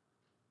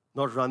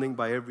 Not running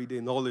by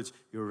everyday knowledge,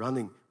 you're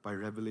running by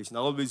revelation.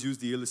 I always use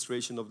the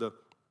illustration of the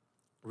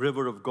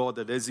river of God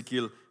that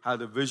Ezekiel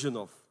had a vision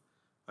of.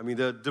 I mean,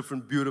 there are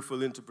different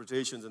beautiful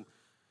interpretations, and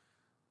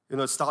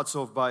it starts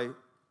off by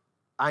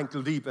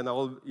ankle deep, and I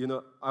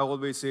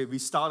always say we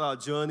start our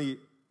journey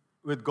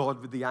with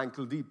God with the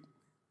ankle deep.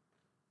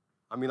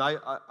 I mean,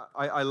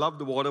 I love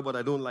the water, but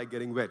I don't like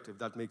getting wet, if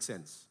that makes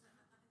sense.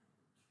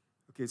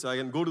 Okay, so I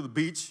can go to the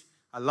beach,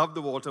 I love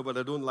the water, but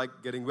I don't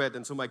like getting wet,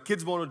 and so my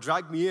kids want to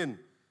drag me in,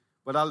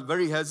 but I'll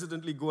very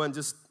hesitantly go and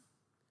just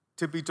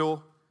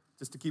tippy-toe,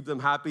 just to keep them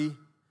happy.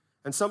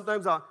 And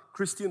sometimes our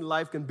Christian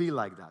life can be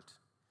like that.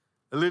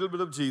 A little bit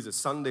of Jesus,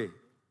 Sunday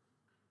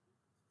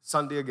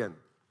again,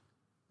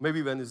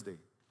 maybe Wednesday.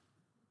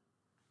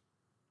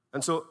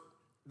 And so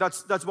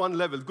that's one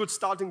level, good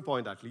starting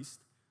point at least.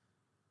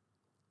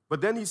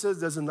 But then he says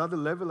there's another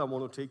level I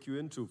want to take you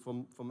into.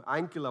 From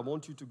ankle, I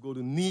want you to go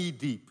to knee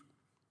deep.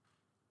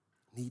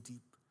 Knee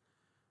deep.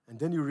 And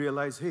then you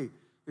realize, hey,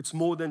 it's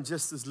more than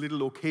just this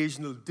little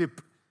occasional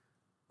dip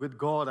with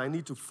God. I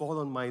need to fall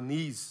on my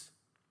knees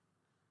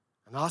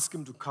and ask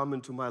Him to come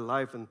into my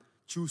life and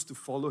choose to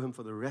follow Him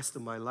for the rest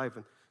of my life.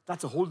 And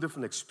that's a whole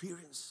different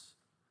experience.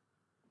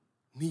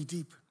 Knee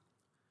deep.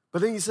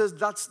 But then he says,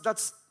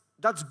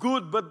 that's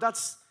good, but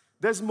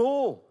there's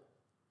more.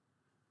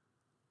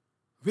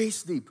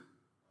 Waist deep.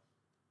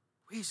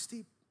 Waist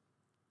deep.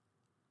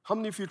 How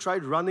many of you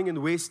tried running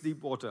in waist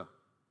deep water?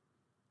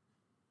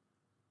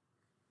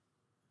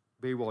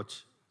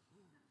 Baywatch.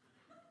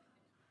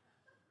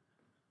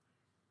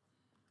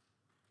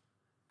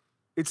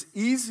 It's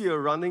easier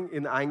running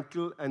in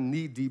ankle and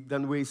knee deep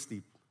than waist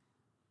deep.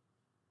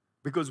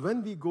 Because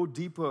when we go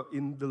deeper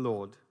in the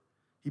Lord,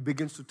 He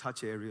begins to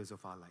touch areas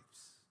of our lives.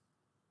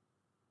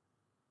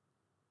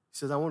 He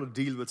says, I want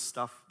to deal with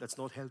stuff that's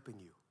not helping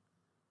you.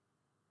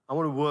 I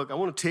want to work. I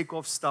want to take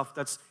off stuff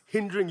that's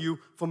hindering you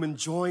from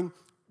enjoying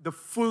the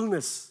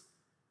fullness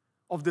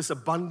of this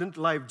abundant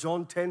life,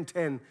 John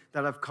 10:10,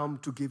 that I've come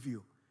to give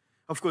you.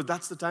 Of course,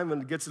 that's the time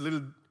when it gets a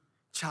little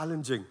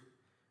challenging.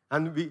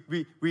 And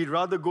we'd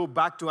rather go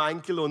back to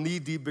ankle or knee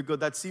deep because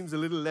that seems a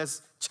little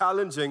less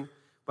challenging.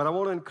 But I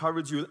want to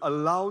encourage you,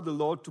 allow the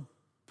Lord to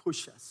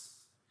push us.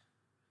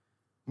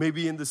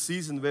 Maybe in the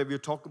season where we're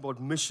talking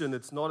about mission,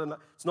 it's not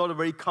a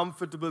very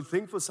comfortable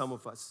thing for some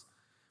of us.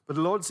 But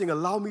the Lord's saying,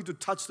 allow me to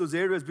touch those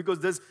areas because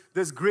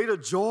there's greater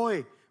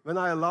joy when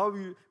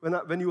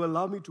you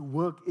allow me to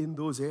work in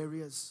those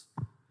areas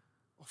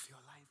of your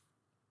life.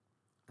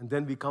 And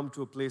then we come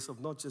to a place of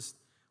not just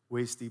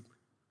waist deep,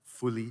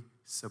 fully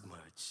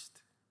submerged.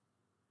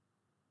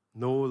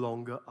 No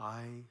longer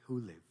I who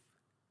live,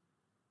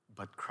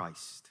 but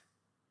Christ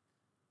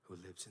who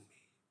lives in me.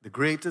 The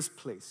greatest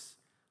place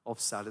of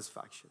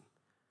satisfaction.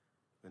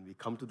 When we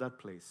come to that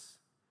place,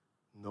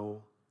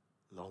 no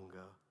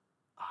longer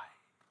I.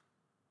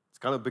 It's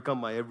kind of become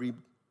my every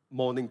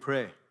morning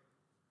prayer.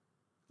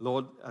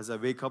 Lord, as I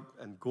wake up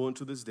and go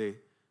into this day,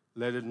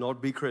 let it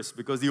not be Chris,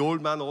 because the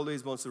old man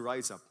always wants to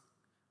rise up.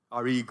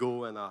 Our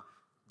ego and our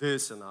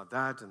this and our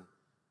that, and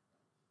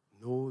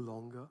no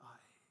longer I.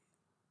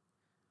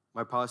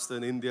 My pastor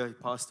in India, he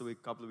passed away a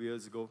couple of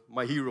years ago.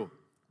 My hero,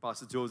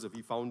 Pastor Joseph,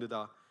 he founded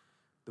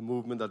the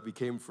movement that we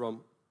came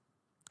from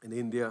in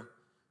India.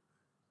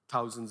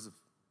 Thousands of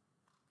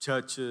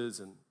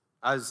churches, and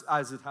as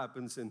it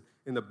happens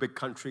in a big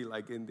country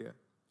like India.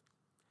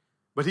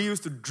 But he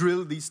used to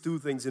drill these two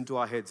things into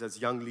our heads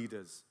as young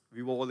leaders.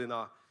 We were all in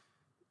our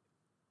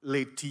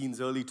late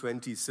teens, early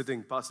 20s,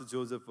 sitting. Pastor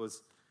Joseph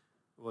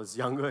was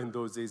younger in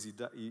those days.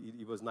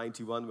 He was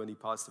 91 when he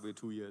passed away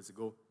 2 years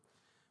ago.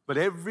 But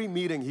every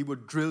meeting, he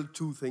would drill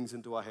two things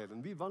into our head.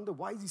 And we wonder,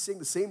 why is he saying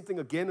the same thing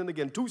again and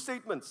again? Two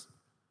statements.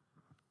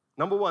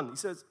 Number one, he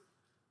says,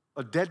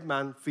 a dead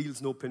man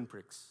feels no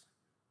pinpricks.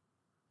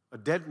 A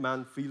dead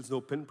man feels no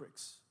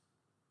pinpricks.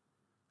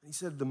 And he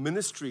said, the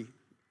ministry,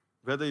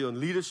 whether you're in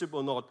leadership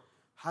or not,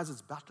 has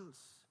its battles.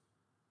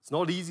 It's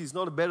not easy. It's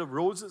not a bed of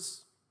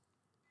roses.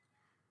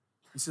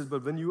 He says,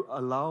 but when you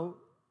allow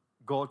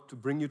God to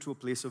bring you to a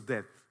place of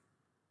death,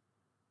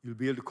 you'll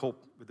be able to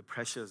cope with the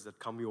pressures that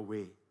come your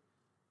way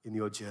in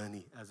your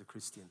journey as a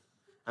Christian.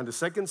 And the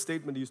second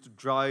statement used to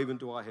drive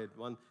into our head.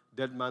 One,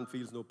 dead man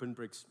feels no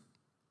pinpricks.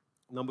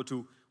 Number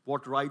two,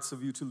 what rights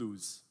have you to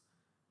lose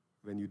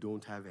when you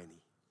don't have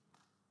any?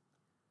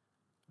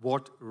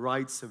 What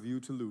rights have you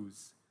to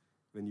lose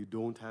when you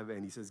don't have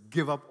any? He says,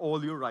 give up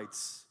all your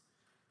rights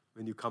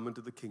when you come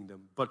into the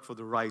kingdom, but for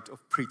the right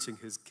of preaching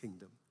his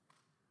kingdom.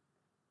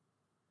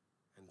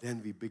 And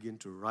then we begin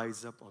to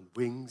rise up on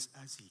wings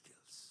as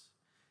eagles.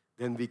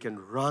 Then we can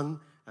run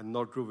and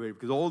not grow weary,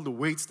 because all the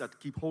weights that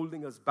keep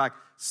holding us back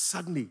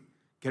suddenly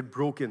get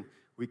broken.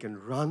 We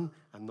can run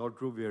and not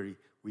grow weary.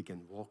 We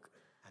can walk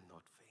and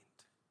not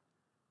faint.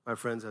 My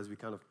friends, as we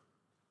kind of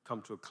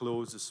come to a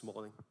close this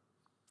morning,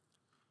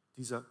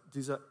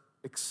 these are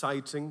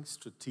exciting,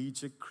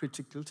 strategic,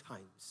 critical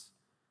times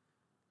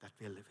that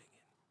we're living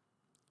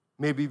in.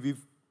 Maybe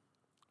we've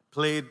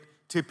played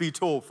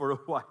tippy-toe for a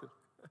while.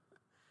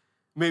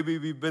 Maybe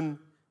we've been,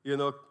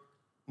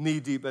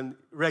 knee-deep and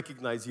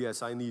recognize,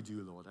 yes, I need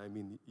you, Lord. I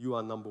mean, you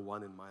are number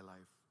one in my life.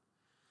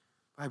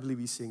 I believe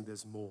he's saying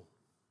there's more.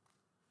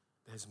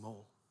 There's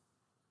more.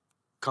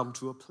 Come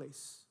to a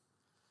place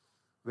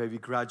where we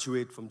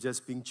graduate from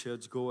just being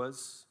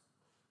churchgoers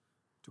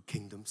to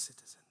kingdom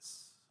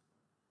citizens.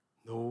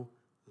 No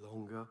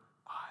longer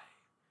I.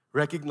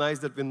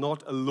 Recognize that we're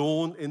not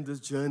alone in this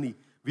journey.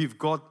 We've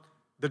got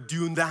the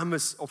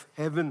dunamis of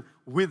heaven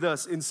with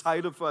us,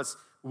 inside of us,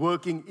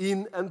 working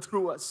in and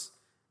through us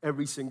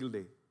every single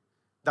day.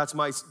 That's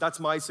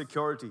my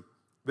security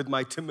with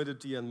my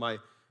timidity and my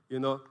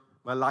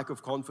lack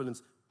of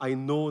confidence. I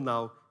know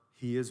now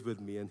he is with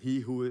me, and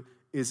he who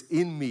is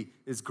in me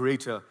is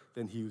greater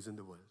than he who's in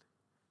the world.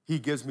 He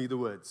gives me the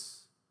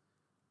words.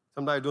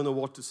 Sometimes I don't know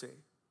what to say.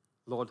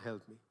 Lord,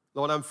 help me.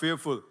 Lord, I'm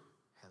fearful.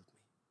 Help me.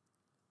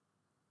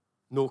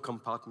 No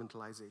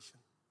compartmentalization.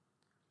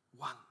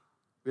 One.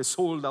 We're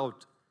sold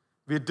out.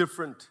 We're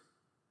different.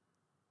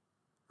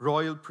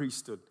 Royal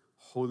priesthood,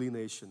 holy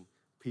nation,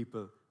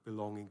 people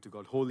belonging to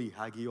God. Holy,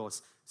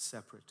 hagios,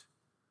 separate.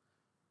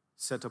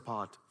 Set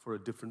apart for a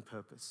different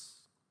purpose.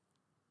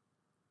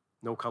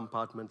 No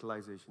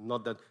compartmentalization.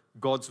 Not that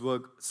God's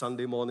work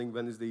Sunday morning,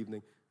 Wednesday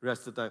evening,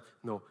 rest of the time.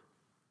 No,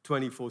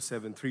 24/7,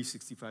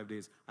 365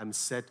 days. I'm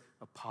set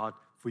apart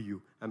for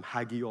you. I'm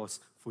hagios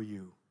for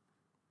you.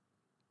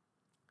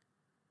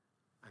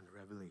 And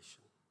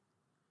revelation.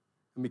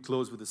 Let me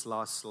close with this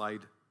last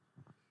slide.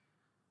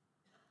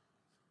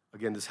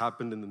 Again, this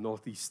happened in the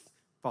northeast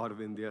part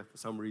of India for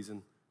some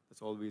reason.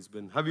 That's always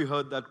been. Have you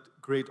heard that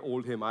great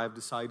old hymn, I have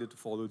decided to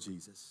follow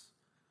Jesus?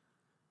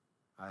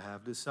 I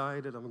have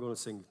decided. I'm going to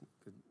sing.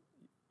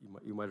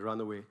 You might run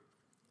away.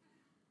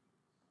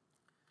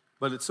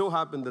 But it so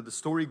happened that the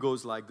story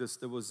goes like this.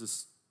 There was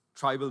this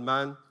tribal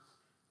man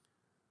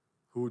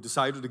who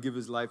decided to give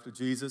his life to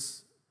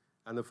Jesus.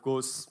 And of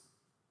course,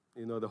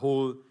 the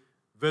whole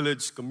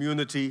village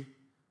community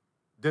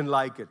didn't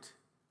like it.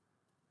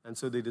 And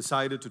so they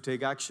decided to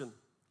take action.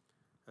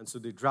 And so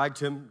they dragged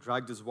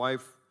his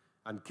wife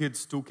and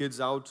kids, 2 kids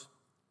out.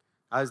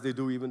 as they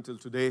do even till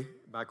today,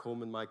 back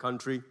home in my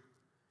country.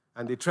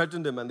 And they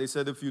threatened him, and they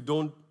said, if you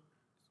don't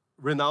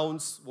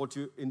renounce what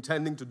you're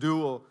intending to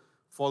do or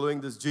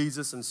following this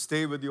Jesus and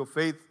stay with your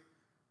faith,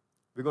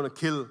 we're going to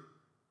kill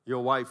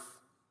your wife.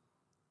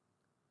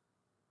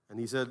 And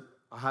he said,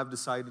 I have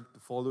decided to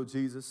follow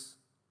Jesus.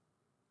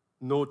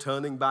 No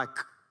turning back.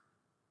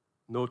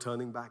 No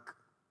turning back.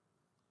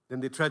 Then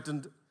they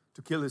threatened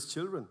to kill his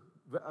children.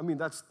 I mean,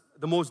 that's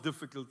the most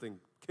difficult thing.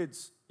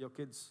 Kids, your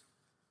kids.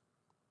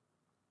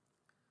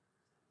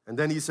 And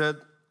then he said,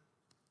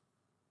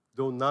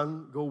 though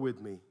none go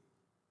with me,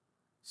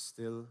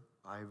 still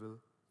I will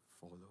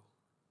follow.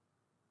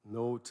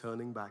 No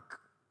turning back.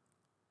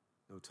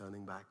 No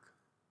turning back.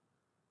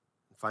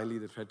 And finally,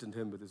 they threatened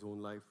him with his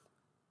own life.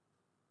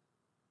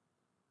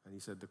 And he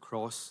said, the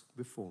cross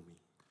before me,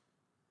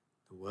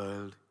 the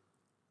world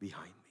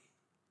behind me.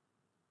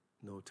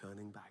 No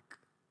turning back.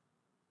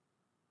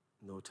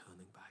 No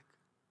turning back.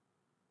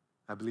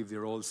 I believe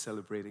they're all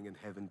celebrating in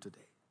heaven today.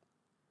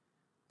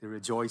 They're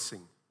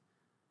rejoicing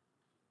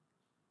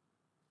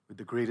with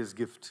the greatest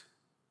gift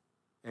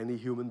any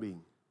human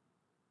being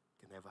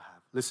can ever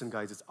have. Listen,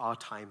 guys, it's our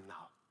time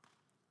now.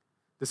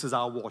 This is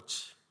our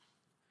watch.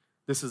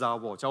 This is our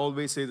watch. I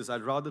always say this,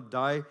 I'd rather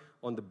die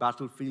on the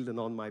battlefield than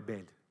on my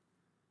bed.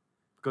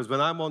 Because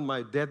when I'm on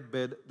my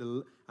deathbed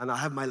and I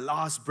have my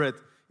last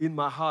breath in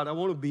my heart, I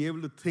want to be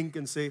able to think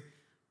and say,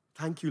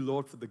 thank you,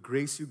 Lord, for the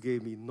grace you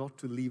gave me not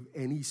to leave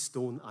any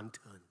stone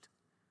unturned.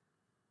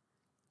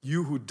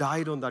 You who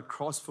died on that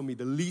cross for me,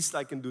 the least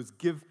I can do is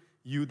give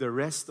you the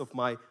rest of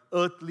my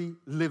earthly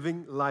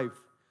living life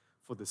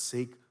for the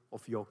sake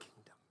of your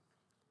kingdom.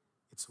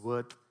 It's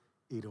worth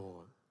it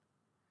all.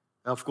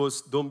 And of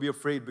course, don't be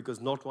afraid,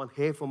 because not one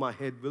hair from my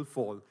head will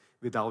fall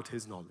without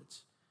his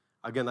knowledge.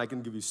 Again, I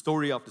can give you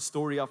story after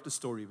story after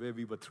story where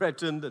we were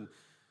threatened and,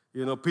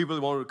 people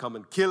wanted to come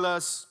and kill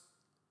us.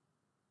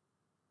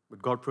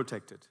 But God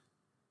protected.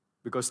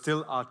 Because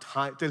till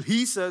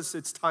he says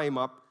it's time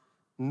up,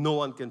 no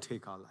one can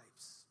take our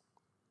lives.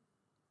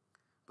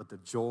 But the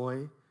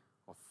joy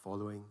of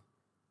following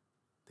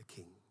the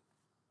King.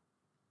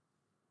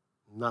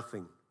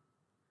 Nothing.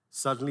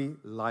 Suddenly,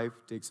 life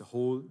takes a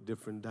whole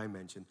different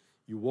dimension.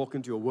 You walk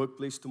into your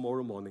workplace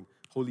tomorrow morning,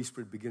 Holy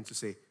Spirit begins to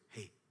say,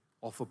 hey,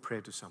 offer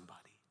prayer to somebody.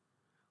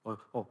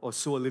 Or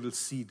sow a little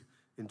seed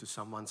into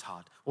someone's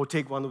heart. Or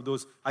take one of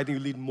those, I think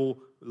you need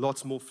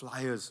lots more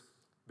flyers.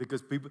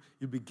 Because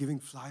you'll be giving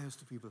flyers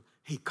to people.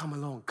 Hey, come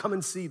along, come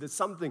and see.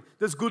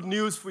 There's good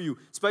news for you.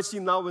 Especially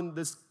now when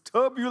there's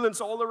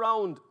turbulence all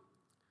around.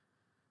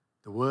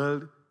 The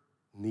world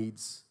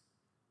needs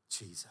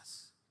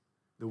Jesus.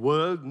 The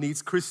world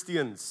needs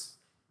Christians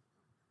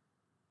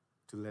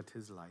to let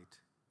his light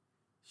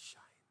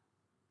shine.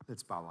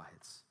 Let's bow our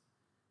heads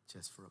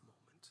just for a moment.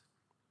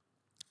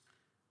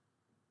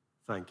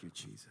 Thank you,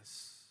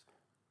 Jesus.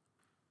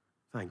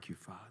 Thank you,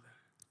 Father.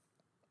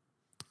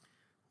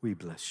 We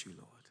bless you,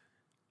 Lord.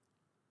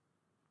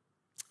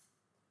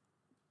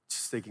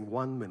 Just taking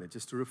 1 minute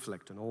just to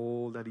reflect on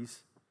all that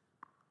he's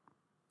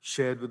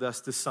shared with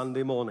us this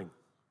Sunday morning.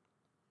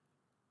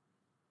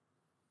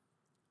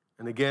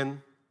 And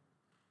again,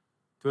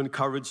 to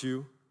encourage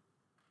you,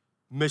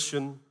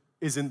 mission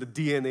is in the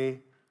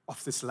DNA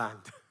of this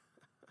land.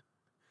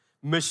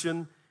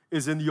 Mission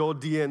is in your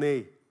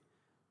DNA.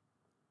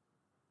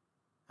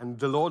 And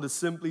the Lord is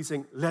simply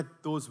saying, let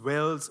those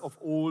wells of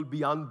old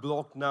be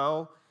unblocked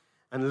now,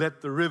 and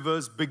let the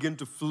rivers begin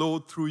to flow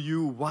through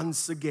you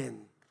once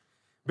again.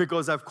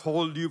 Because I've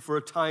called you for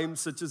a time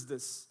such as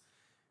this.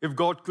 If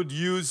God could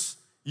use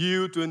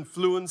you to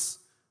influence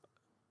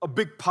a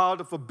big part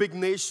of a big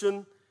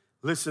nation,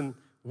 listen,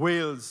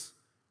 Wales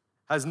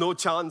has no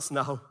chance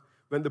now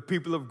when the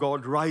people of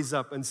God rise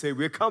up and say,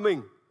 we're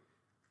coming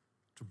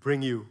to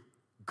bring you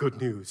good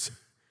news.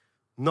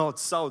 North,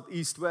 south,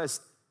 east,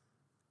 west.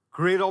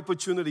 Great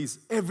opportunities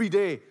every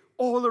day,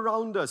 all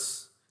around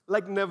us,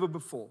 like never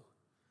before.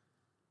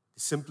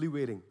 Simply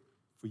waiting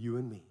for you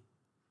and me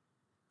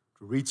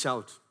to reach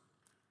out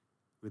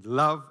with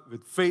love,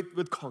 with faith,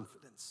 with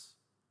confidence,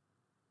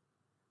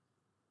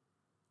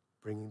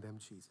 bringing them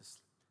Jesus.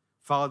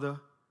 Father,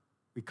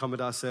 we commit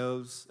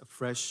ourselves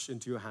afresh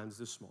into your hands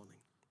this morning.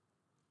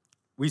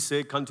 We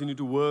say, continue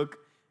to work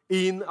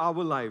in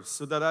our lives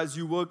so that as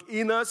you work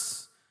in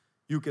us,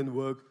 you can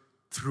work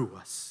through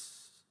us.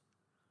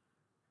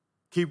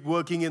 Keep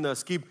working in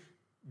us. Keep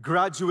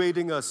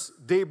graduating us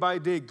day by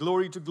day,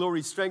 glory to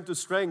glory, strength to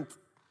strength,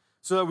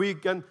 so that we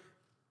can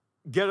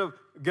get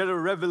a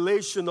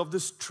revelation of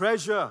this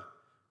treasure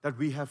that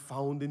we have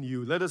found in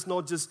you. Let us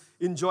not just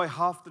enjoy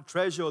half the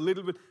treasure, a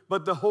little bit,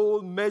 but the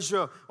whole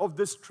measure of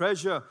this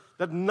treasure,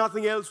 that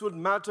nothing else would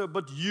matter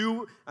but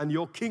you and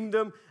your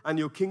kingdom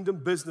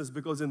business,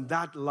 because in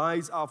that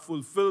lies our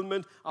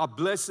fulfillment, our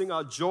blessing,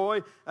 our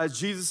joy. As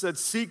Jesus said,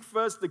 seek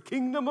first the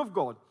kingdom of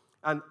God,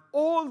 and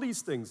all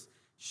these things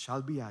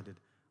shall be added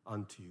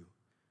unto you.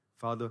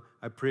 Father,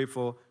 I pray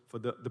for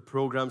the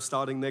program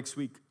starting next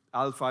week,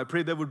 Alpha. I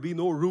pray there would be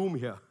no room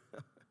here.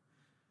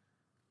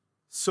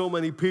 So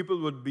many people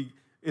would be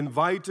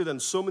invited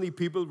and so many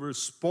people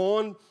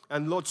respond,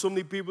 and Lord, so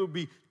many people will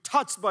be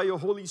touched by your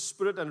Holy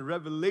Spirit and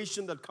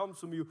revelation that comes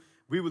from you,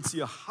 we will see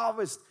a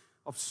harvest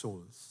of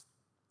souls.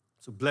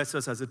 So bless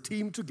us as a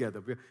team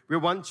together. We're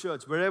one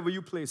church, wherever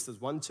you placed us,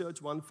 one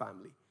church, one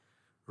family,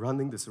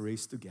 running this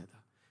race together.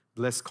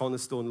 Bless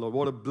Cornerstone, Lord.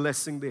 What a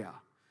blessing they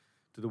are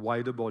to the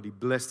wider body.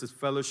 Bless this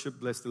fellowship,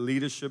 bless the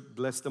leadership,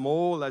 bless them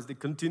all as they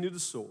continue to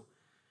sow.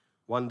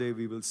 One day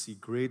we will see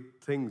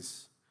great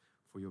things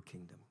for your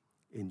kingdom.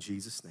 In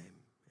Jesus' name.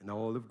 And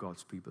all of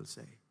God's people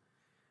say,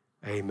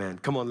 amen.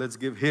 Come on, let's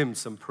give him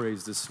some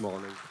praise this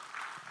morning.